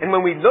works. And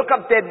when we look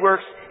up dead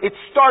works, it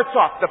starts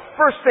off, the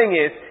first thing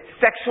is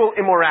sexual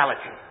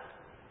immorality.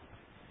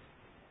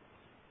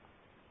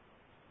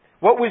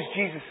 What was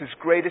Jesus'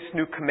 greatest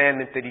new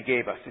commandment that he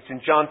gave us? It's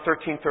in John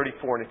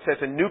 13:34, and it says,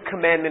 a new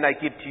commandment I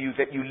give to you,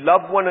 that you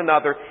love one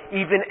another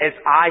even as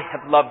I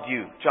have loved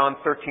you. John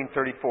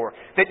 13:34.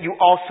 That you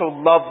also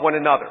love one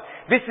another.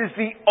 This is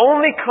the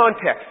only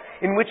context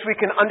in which we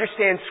can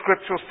understand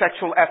scriptural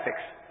sexual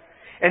ethics.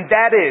 And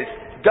that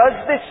is, does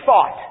this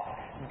thought,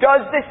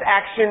 does this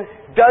action,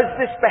 does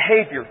this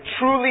behavior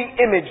truly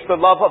image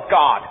the love of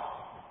God?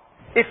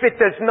 If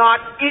it does not,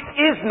 it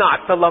is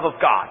not the love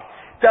of God.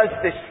 Does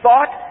this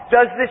thought,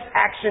 does this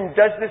action,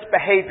 does this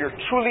behavior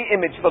truly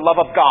image the love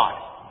of God?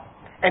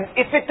 And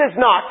if it does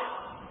not,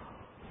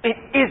 it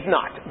is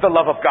not the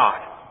love of God.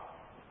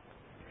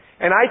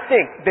 And I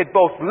think that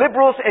both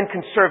liberals and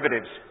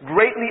conservatives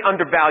greatly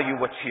undervalue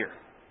what's here.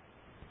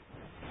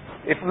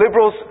 If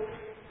liberals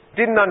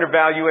didn't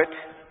undervalue it,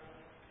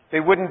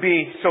 they wouldn't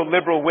be so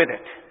liberal with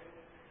it.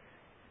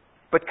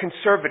 But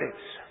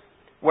conservatives,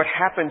 what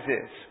happens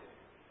is,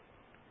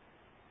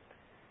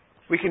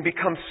 we can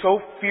become so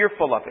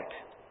fearful of it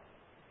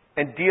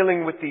and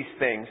dealing with these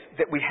things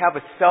that we have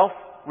a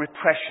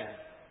self-repression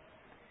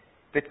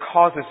that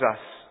causes us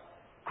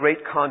great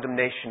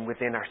condemnation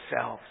within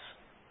ourselves.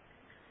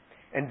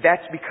 And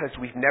that's because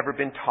we've never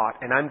been taught.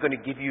 And I'm going to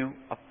give you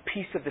a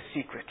piece of the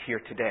secret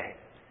here today.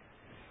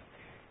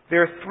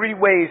 There are 3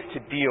 ways to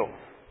deal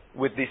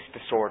with this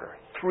disorder.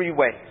 3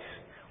 ways.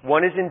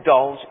 One is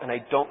indulge, and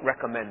I don't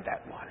recommend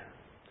that one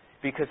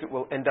because it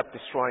will end up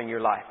destroying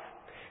your life.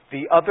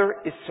 The other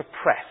is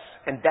suppress,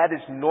 and that is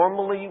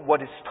normally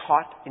what is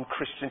taught in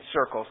Christian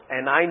circles.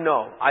 And I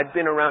know, I've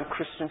been around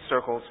Christian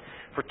circles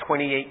for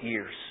 28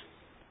 years.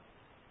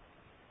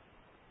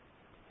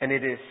 And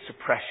it is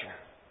suppression.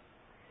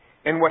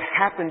 And what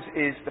happens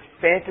is the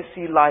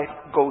fantasy life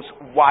goes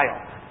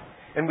wild,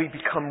 and we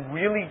become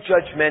really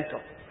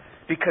judgmental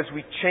because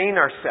we chain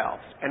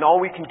ourselves, and all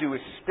we can do is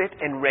spit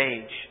and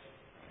rage.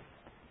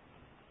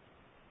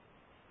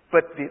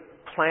 But the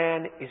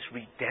plan is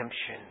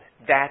redemption.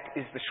 That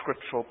is the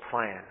scriptural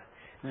plan.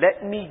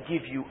 Let me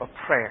give you a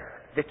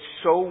prayer that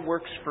so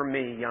works for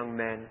me, young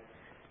men.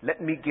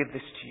 Let me give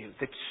this to you.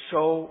 That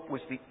so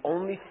was the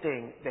only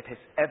thing that has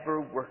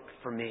ever worked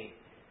for me.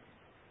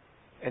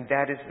 And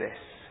that is this.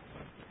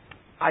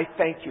 I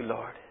thank you,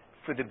 Lord,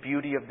 for the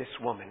beauty of this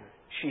woman.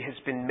 She has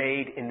been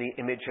made in the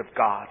image of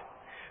God.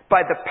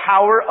 By the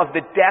power of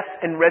the death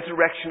and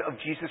resurrection of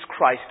Jesus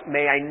Christ,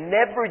 may I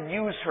never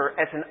use her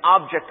as an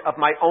object of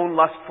my own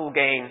lustful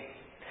gain,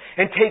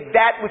 and take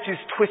that which is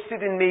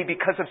twisted in me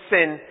because of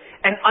sin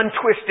and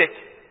untwist it.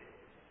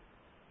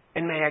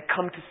 And may I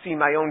come to see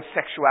my own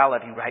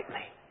sexuality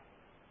rightly.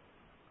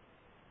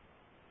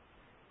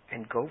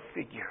 And go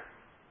figure,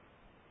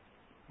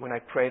 when I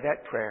pray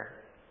that prayer,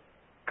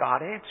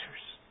 God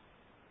answers.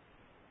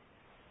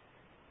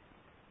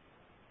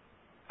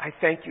 I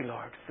thank you,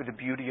 Lord, for the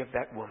beauty of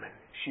that woman.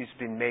 She's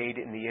been made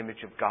in the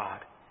image of God.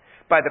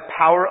 By the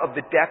power of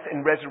the death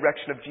and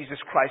resurrection of Jesus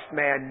Christ,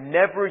 may I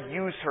never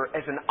use her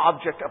as an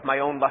object of my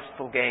own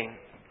lustful gain.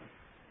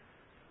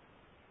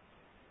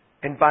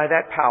 And by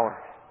that power,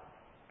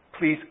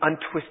 please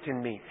untwist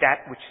in me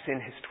that which sin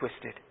has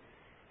twisted,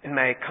 and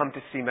may I come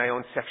to see my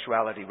own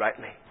sexuality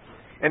rightly.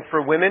 And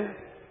for women,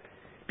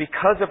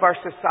 because of our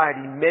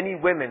society, many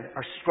women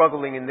are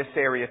struggling in this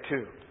area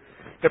too.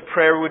 The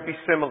prayer would be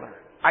similar.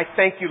 I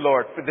thank you,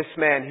 Lord, for this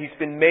man. He's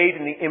been made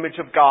in the image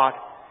of God.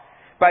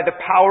 By the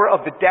power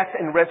of the death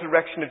and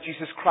resurrection of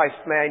Jesus Christ,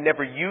 may I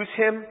never use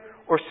him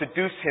or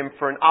seduce him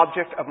for an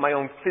object of my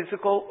own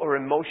physical or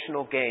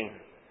emotional gain.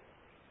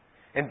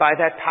 And by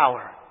that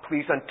power,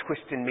 please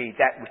untwist in me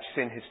that which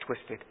sin has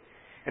twisted,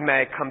 and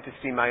may I come to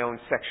see my own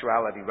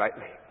sexuality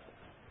rightly.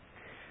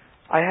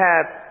 I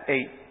have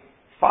a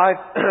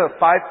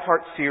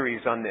five-part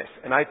series on this,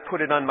 and I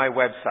put it on my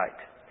website.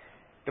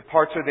 The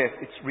parts are this.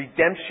 It's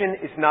redemption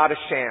is not a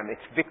sham.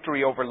 It's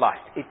victory over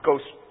lust. It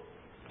goes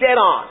dead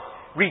on.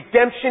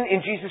 Redemption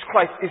in Jesus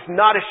Christ is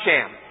not a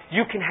sham.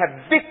 You can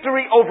have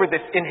victory over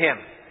this in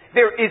Him.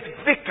 There is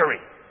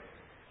victory.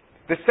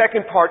 The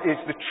second part is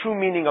the true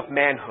meaning of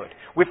manhood.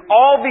 With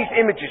all these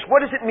images, what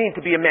does it mean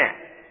to be a man?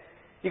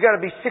 You got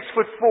to be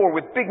 6'4"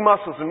 with big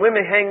muscles and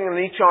women hanging on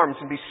each arms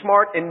and be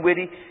smart and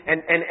witty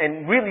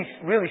and really,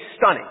 really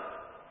stunning.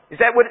 Is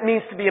that what it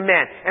means to be a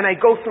man? And I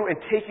go through and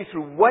take you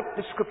through what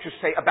the scriptures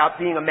say about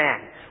being a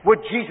man,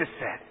 what Jesus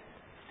said.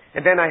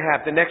 And then I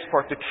have the next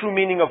part, the true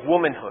meaning of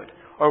womanhood,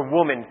 or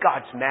woman,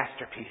 God's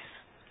masterpiece.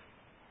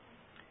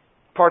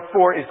 Part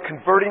 4 is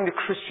converting the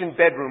Christian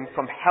bedroom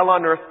from hell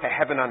on earth to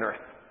heaven on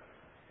earth.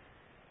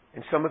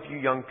 And some of you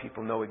young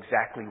people know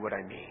exactly what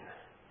I mean.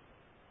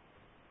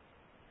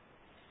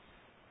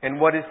 And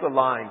what is the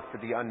line for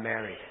the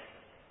unmarried?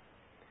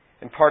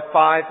 In Part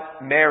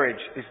 5,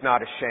 marriage is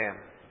not a sham.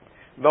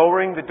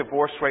 Lowering the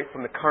divorce rate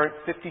from the current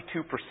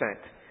 52%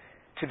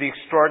 to the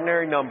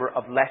extraordinary number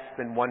of less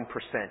than 1%.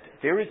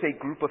 There is a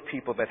group of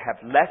people that have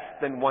less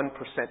than 1%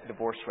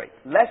 divorce rate.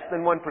 Less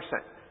than 1%.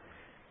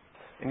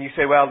 And you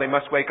say, well, they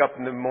must wake up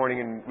in the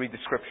morning and read the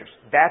scriptures.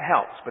 That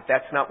helps, but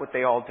that's not what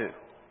they all do.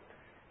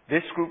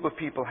 This group of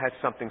people has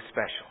something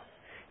special.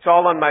 It's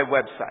all on my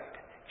website.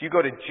 If you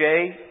go to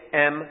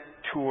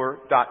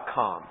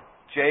jmtour.com,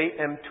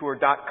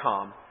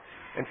 jmtour.com,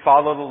 and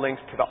follow the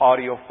links to the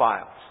audio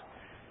files.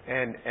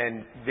 And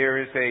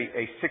there is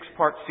a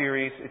 6-part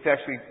series. It's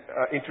actually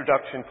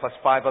introduction plus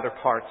 5 other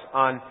parts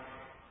on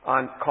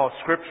called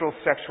Scriptural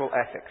Sexual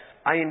Ethics.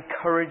 I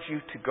encourage you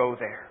to go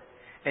there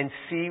and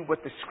see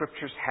what the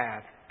scriptures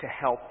have to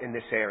help in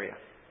this area.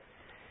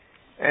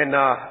 And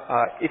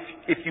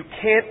if you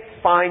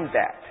can't find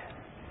that,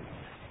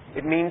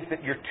 It means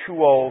that you're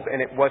too old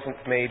and it wasn't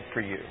made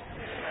for you.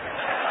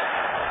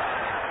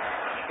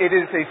 It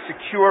is a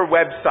secure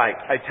website,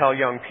 I tell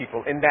young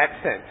people, in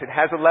that sense. It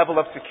has a level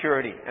of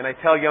security. And I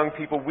tell young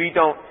people, you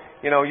don't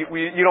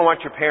want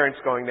your parents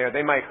going there.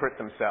 They might hurt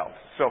themselves.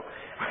 So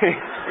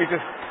we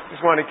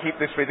just want to keep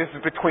this way. This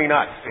is between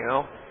us,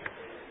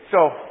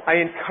 So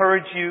I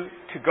encourage you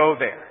to go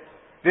there.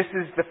 This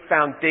is the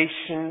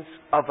foundations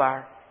of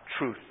our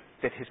truth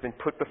that has been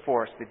put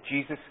before us, that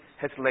Jesus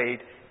has laid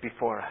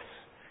before us.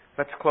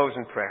 Let's close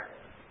in prayer.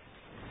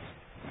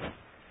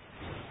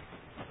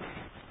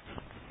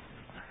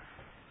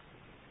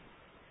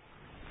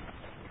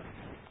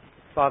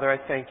 Father, I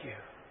thank you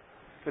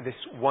for this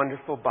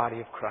wonderful body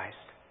of Christ.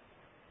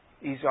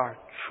 These are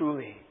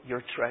truly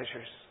your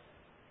treasures.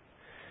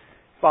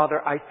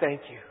 Father, I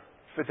thank you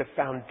for the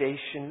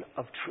foundation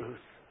of truth.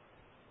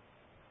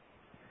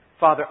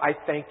 Father, I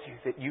thank you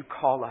that you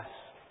call us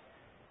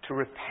to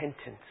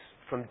repentance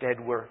from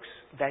dead works,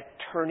 that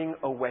turning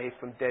away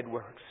from dead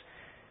works.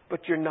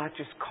 But you're not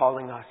just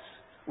calling us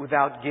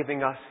without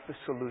giving us the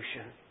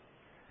solution.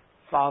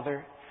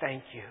 Father,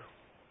 thank you.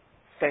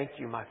 Thank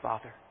you, my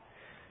Father.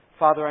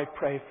 Father, I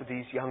pray for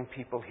these young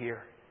people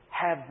here.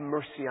 Have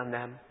mercy on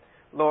them.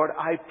 Lord,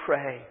 I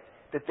pray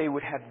that they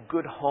would have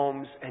good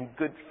homes and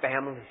good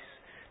families,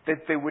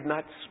 that they would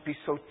not be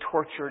so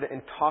tortured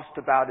and tossed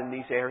about in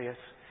these areas.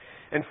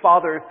 And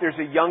Father, if there's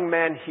a young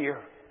man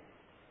here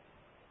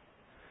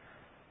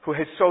who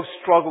has so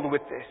struggled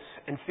with this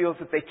and feels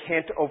that they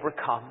can't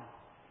overcome,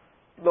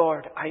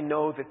 Lord, I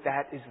know that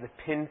that is the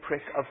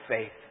pinprick of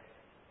faith.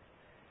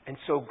 And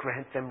so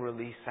grant them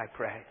release, I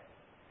pray,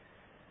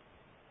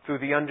 through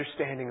the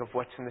understanding of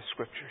what's in the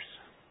Scriptures.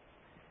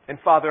 And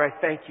Father, I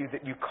thank you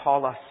that you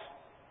call us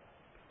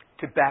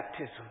to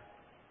baptism.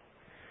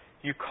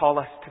 You call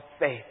us to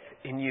faith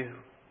in you.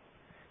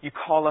 You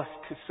call us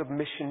to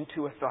submission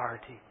to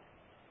authority.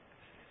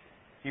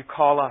 You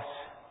call us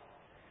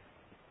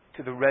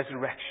to the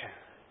resurrection,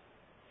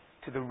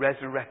 to the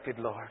resurrected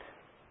Lord.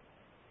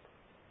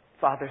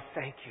 Father,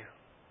 thank you.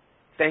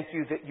 Thank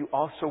you that you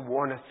also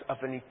warn us of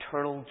an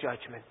eternal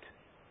judgment.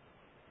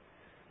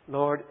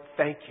 Lord,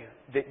 thank you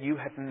that you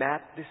have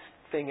mapped this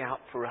thing out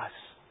for us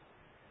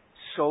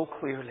so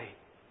clearly.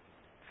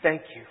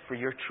 Thank you for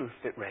your truth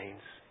that reigns.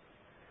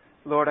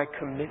 Lord, I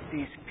commit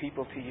these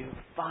people to you.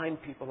 Fine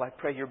people, I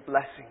pray your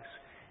blessings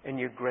and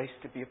your grace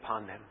to be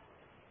upon them.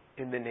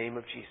 In the name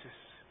of Jesus.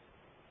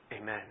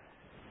 Amen.